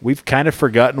 we've kind of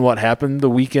forgotten what happened the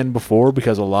weekend before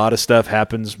because a lot of stuff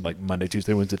happens like Monday,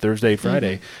 Tuesday, Wednesday, Thursday,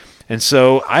 Friday. And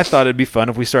so I thought it'd be fun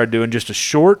if we started doing just a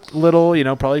short little,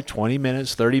 probably 20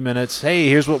 minutes, 30 minutes. Hey,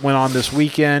 here's what went on this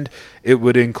weekend. It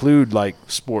would include like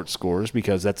sports scores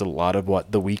because that's a lot of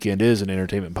what the weekend is in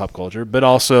entertainment and pop culture. But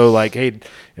also like, hey,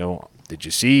 did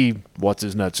you see what's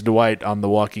his nuts Dwight on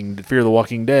Fear of the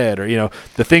Walking Dead, or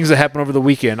the things that happen over the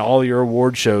weekend, all your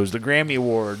award shows, the Grammy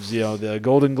Awards, the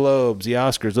Golden Globes, the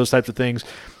Oscars, those types of things.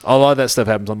 A lot of that stuff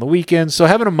happens on the weekend. So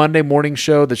having a Monday morning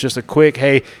show that's just a quick,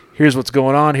 hey, here's what's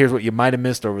going on, here's what you might have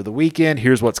missed over the weekend,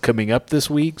 here's what's coming up this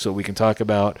week, so we can talk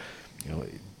about,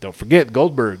 don't forget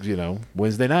Goldberg's,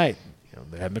 Wednesday night.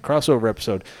 They're having the crossover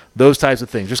episode, those types of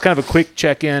things. Just kind of a quick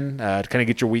check-in to kind of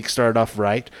get your week started off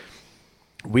right.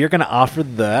 We are going to offer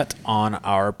that on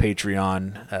our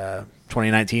Patreon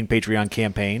 2019 Patreon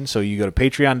campaign. So you go to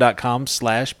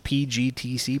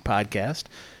patreon.com/PGTC podcast.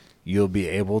 You'll be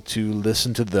able to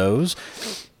listen to those.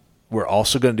 We're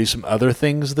also going to do some other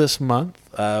things this month.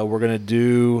 We're going to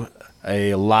do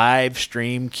a live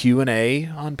stream Q&A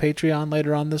on Patreon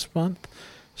later on this month.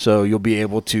 So you'll be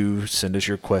able to send us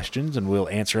your questions, and we'll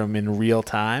answer them in real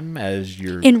time as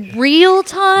your In real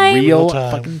time? real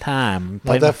time. fucking time. Not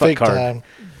Playing my that fuck fake card. time.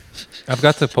 I've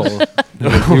got the poll.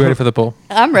 You ready for the poll?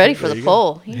 I'm ready for the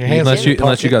poll. Your hands Unless in you your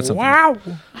unless you got pocket.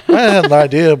 something. I had an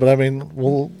idea, but I mean, let's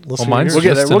Well, see mine's yours. We'll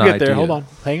get there. Just We'll an get there. idea. Hold on.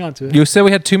 Hang on to it. You said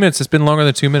we had 2 minutes. It's been longer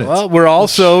than 2 minutes. Well, we're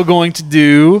also going to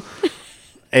do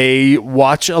a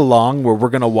watch along where we're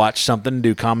going to watch something and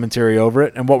do commentary over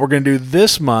it. And what we're going to do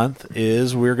this month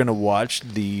is we're going to watch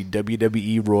the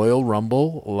WWE Royal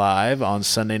Rumble live on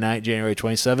Sunday night, January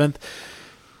 27th.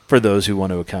 For those who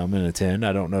want to come and attend,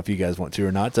 I don't know if you guys want to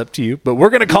or not. It's up to you. But we're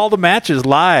going to call the matches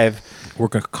live. We're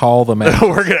going to call the match.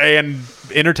 We're going to and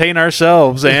entertain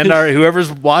ourselves and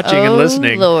whoever's watching and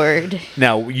listening. Lord.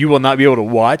 Now, you will not be able to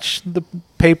watch the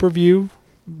pay-per-view,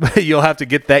 but you'll have to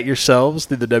get that yourselves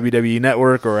through the WWE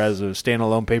Network or as a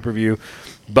standalone pay-per-view.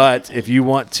 But if you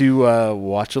want to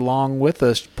watch along with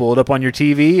us, pull it up on your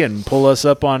TV and pull us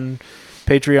up on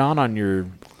Patreon on your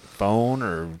phone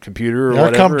or computer or Our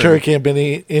whatever. commentary can't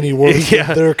be any worse Yeah.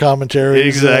 than their commentary.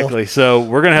 Exactly. So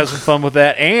we're going to have some fun with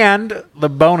that. And the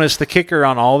bonus, the kicker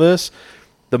on all this,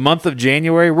 the month of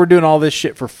January, we're doing all this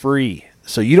shit for free.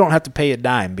 So you don't have to pay a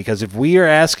dime, because if we are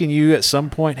asking you at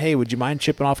some point, hey, would you mind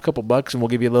chipping off a couple bucks and we'll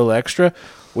give you a little extra,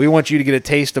 we want you to get a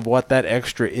taste of what that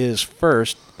extra is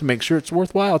first to make sure it's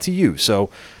worthwhile to you.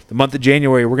 So the month of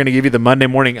January, we're going to give you the Monday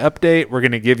morning update. We're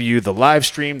going to give you the live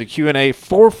stream, the Q&A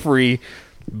for free.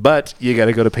 But you got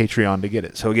to go to Patreon to get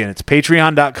it. So, again, it's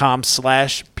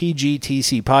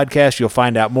patreon.com/PGTC podcast. You'll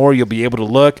find out more. You'll be able to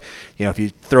look. If you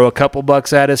throw a couple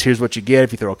bucks at us, here's what you get.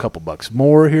 If you throw a couple bucks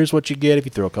more, here's what you get. If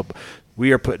you throw a couple,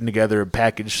 we are putting together a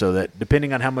package so that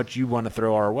depending on how much you want to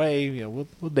throw our way, we'll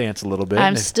dance a little bit. I'm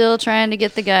And if- still trying to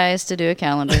get the guys to do a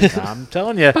calendar. I'm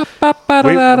telling you,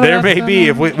 there may be,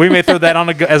 if we may throw that on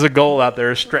as a goal out there,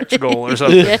 a stretch goal or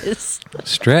something. Yes.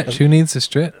 Stretch. Who needs a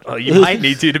stretch? You might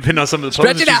need to, depending on some of the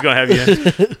Stretch poses it she's out. going to have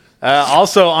you in.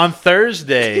 Also on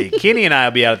Thursday, Kenny and I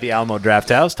will be out at the Alamo Draft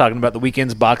House talking about the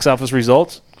weekend's box office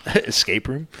results, escape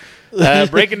room,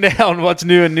 breaking down what's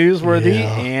new and newsworthy,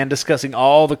 and discussing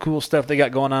all the cool stuff they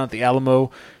got going on at the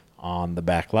Alamo on the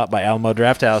back lot by Alamo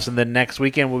Draft House. And then next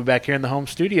weekend, we'll be back here in the home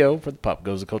studio for the Pop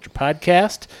Goes the Culture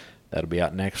podcast. That'll be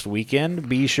out next weekend.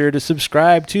 Be sure to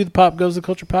subscribe to the Pop Goes the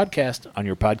Culture podcast on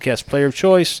your podcast player of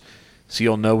choice so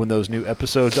you'll know when those new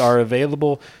episodes are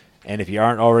available. And if you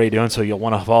aren't already doing so, you'll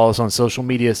want to follow us on social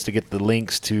medias to get the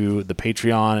links to the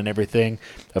Patreon and everything.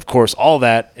 Of course, all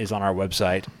that is on our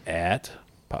website at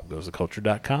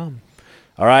popgoestheculture.com.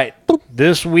 All right,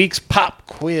 this week's pop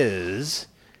quiz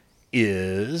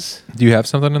is... Do you have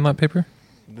something in that paper?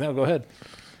 No, go ahead.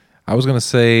 I was going to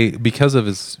say, because of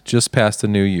it's just past the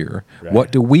new year, Right.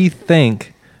 what do we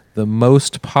think the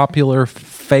most popular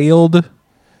failed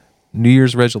New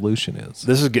Year's resolution is?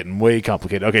 This is getting way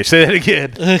complicated. Okay, say that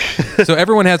again. So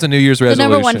everyone has a New Year's The resolution.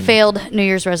 number one failed New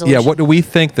Year's resolution. Yeah, what do we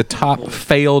think the top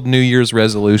failed New Year's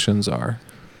resolutions are?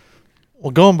 Well,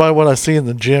 going by what I see in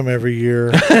the gym every year,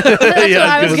 That's what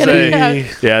I was gonna gonna say.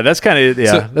 say. Yeah, that's kind of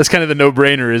So- that's kind of the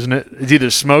no-brainer, isn't it? It's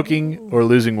either smoking or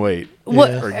losing weight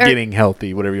What? Yeah. or getting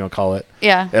healthy, whatever you want to call it.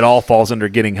 Yeah. It all falls under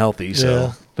getting healthy. So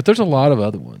yeah. But there's a lot of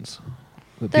other ones.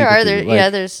 that There people are do, there. like Yeah,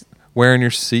 there's. wearing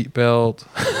your seatbelt.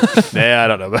 yeah, I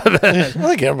don't know about that. I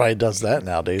think everybody does that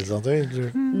nowadays, don't they?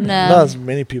 Not No. as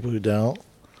many people who don't.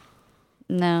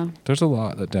 No. There's a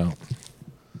lot that don't.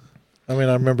 I mean,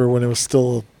 I remember when it was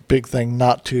still a big thing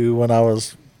not to when I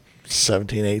was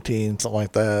 17, 18, something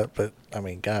like that. But, I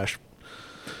mean, gosh.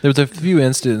 There was a few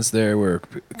incidents there where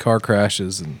car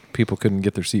crashes and people couldn't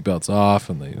get their seatbelts off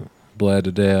and they bled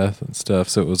to death and stuff.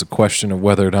 So it was a question of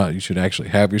whether or not you should actually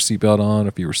have your seatbelt on,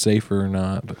 if you were safer or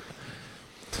not. But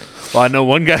Well, I know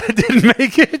one guy that didn't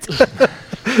make it.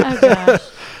 Oh gosh.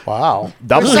 Wow.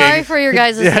 We're sorry for your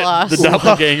guys' Yeah, loss. the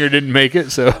doppelganger didn't make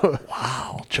it, so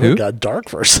Wow. Who? Joe got dark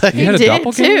for a second. You had a did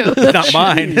doppelganger? too. not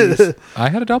mine. I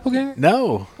had a doppelganger?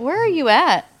 No. Where are you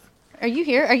at? Are you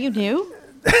here? Are you new?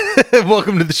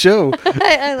 Welcome to the show.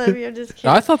 I love you. I'm just kidding.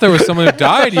 I thought there was someone who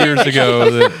died years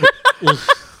ago.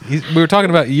 We were talking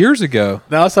about years ago.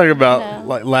 No, I was talking about No.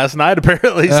 like last night.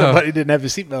 Apparently, Oh. somebody didn't have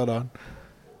his seatbelt on.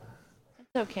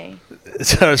 It's okay.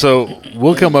 So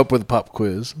we'll come up with a pop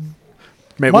quiz.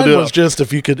 Maybe Mine we'll do was just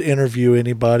if you could interview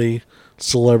anybody,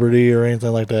 celebrity or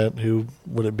anything like that, who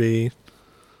would it be?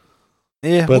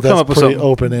 yeah, But we'll that's come up with pretty something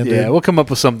open-ended. Yeah, we'll come up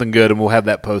with something good, and we'll have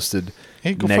that posted.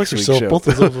 Hey, go Next fuck week's yourself. show. Both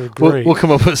of those were We'll, great. we'll come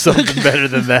up with something better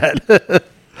than that,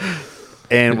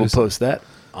 and we'll just- post that.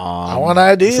 I want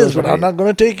ideas, social but I'm not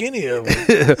going to take any of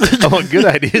them. I want good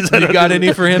ideas. I You don't got know.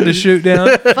 any for him to shoot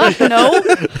down? Fuck no.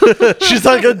 She's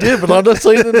like, I did, but I'm not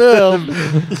saying it now.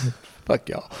 Fuck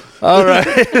y'all. All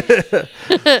right.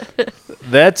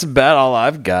 That's about all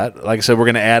I've got. Like I said, we're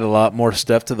going to add a lot more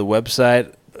stuff to the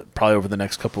website probably over the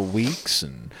next couple of weeks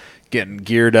and getting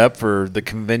geared up for the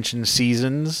convention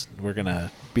seasons. We're going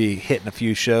to be hitting a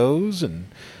few shows and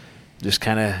just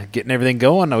kind of getting everything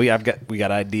going. We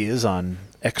got ideas on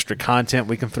extra content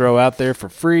we can throw out there for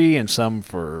free and some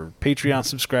for Patreon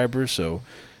subscribers. So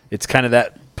it's kind of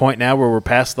that point now where we're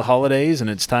past the holidays and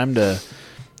it's time to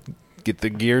get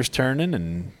the gears turning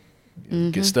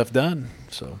and get stuff done.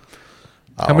 So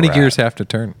How many gears have to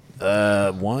turn?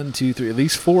 1, 2, 3, at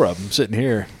least 4 of them sitting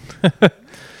here.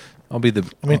 I'll be the.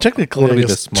 I mean, technically, I'll I be the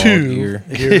guess small 2 gear.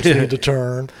 gears need to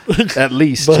turn. At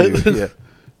least But- 2. Yeah.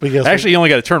 But guess Actually, you only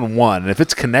got to turn 1, and if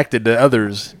it's connected to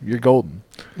others, you're golden.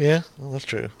 yeah, well, that's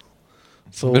true.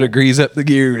 So Better grease up the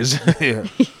gears. Yeah.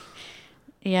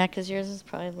 Yeah, because yours is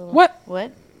probably a little. What?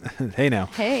 What? Hey now.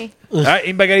 Hey. All right,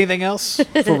 anybody got anything else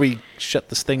before we shut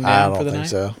this thing I down for don't the think night?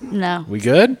 so. No. We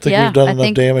good? Think Yeah, we've done I enough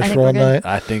think- damage I think for we're one good. night.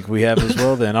 I think we have as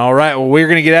well then. All right, well, we're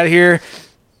going to get out of here.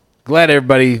 Glad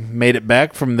everybody made it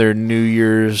back from their New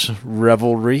Year's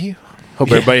revelry.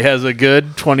 Hope everybody has a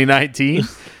good 2019.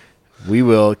 We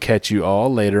will catch you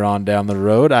all later on down the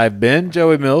road. I've been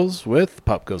Joey Mills with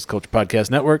Pop Goes Culture Podcast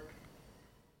Network.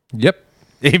 Yep.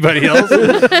 Anybody else?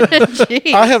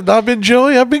 Jeez. I have not been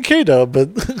Joey. I've been K-Dub, but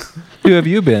Who have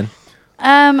you been?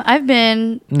 I've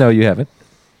been. No, you haven't.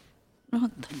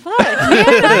 What the fuck?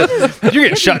 Man, You're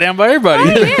getting shot down by everybody.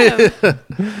 I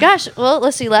am. Gosh, well,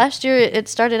 let's see. Last year it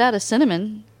started out as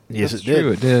cinnamon. Yes, That's it did.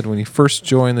 true. It did. When you first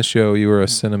joined the show, you were a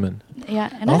cinnamon. Yeah,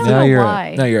 and I don't now know you're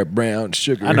why. now you're a brown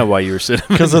sugar. I know why you were sitting.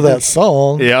 because of that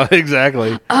song. Yeah,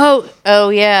 exactly. Oh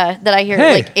yeah, that I hear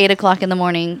Hey. at like 8 o'clock in the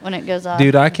morning when it goes off.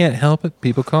 Dude, I can't help it.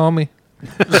 People call me.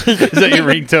 Is that your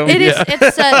ringtone? It is.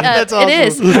 It's it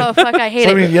is. Oh fuck, I hate So,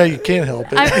 I it. mean, yeah, you can't help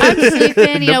it. I'm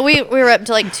sleeping. You know, we were up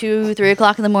to like 2, 3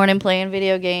 o'clock in the morning playing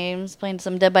video games, playing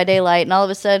some Dead by Daylight, and all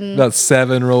of a sudden, About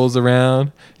 7 rolls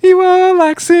around. You are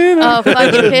like sinner. oh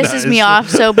fuck, it pisses me off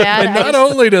so bad. and I not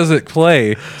just- only does it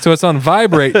play, so it's on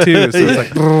vibrate too. So it's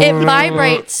like it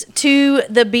vibrates to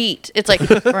the beat. It's like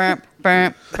burp,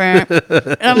 burp, burp,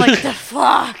 and I'm like, the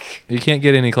fuck. you can't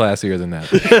get any classier than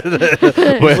that.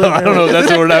 Well, I don't know if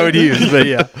that's the word I would use, but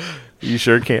yeah, you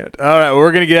sure can't. All right, well,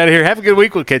 we're going to get out of here. Have a good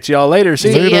week. We'll catch you all later. See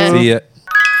you. See ya. See ya.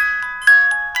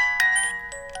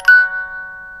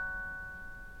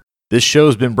 This show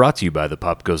has been brought to you by the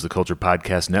Pop Goes the Culture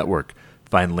Podcast Network.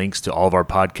 Find links to all of our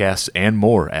podcasts and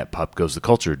more at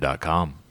popgoestheculture.com.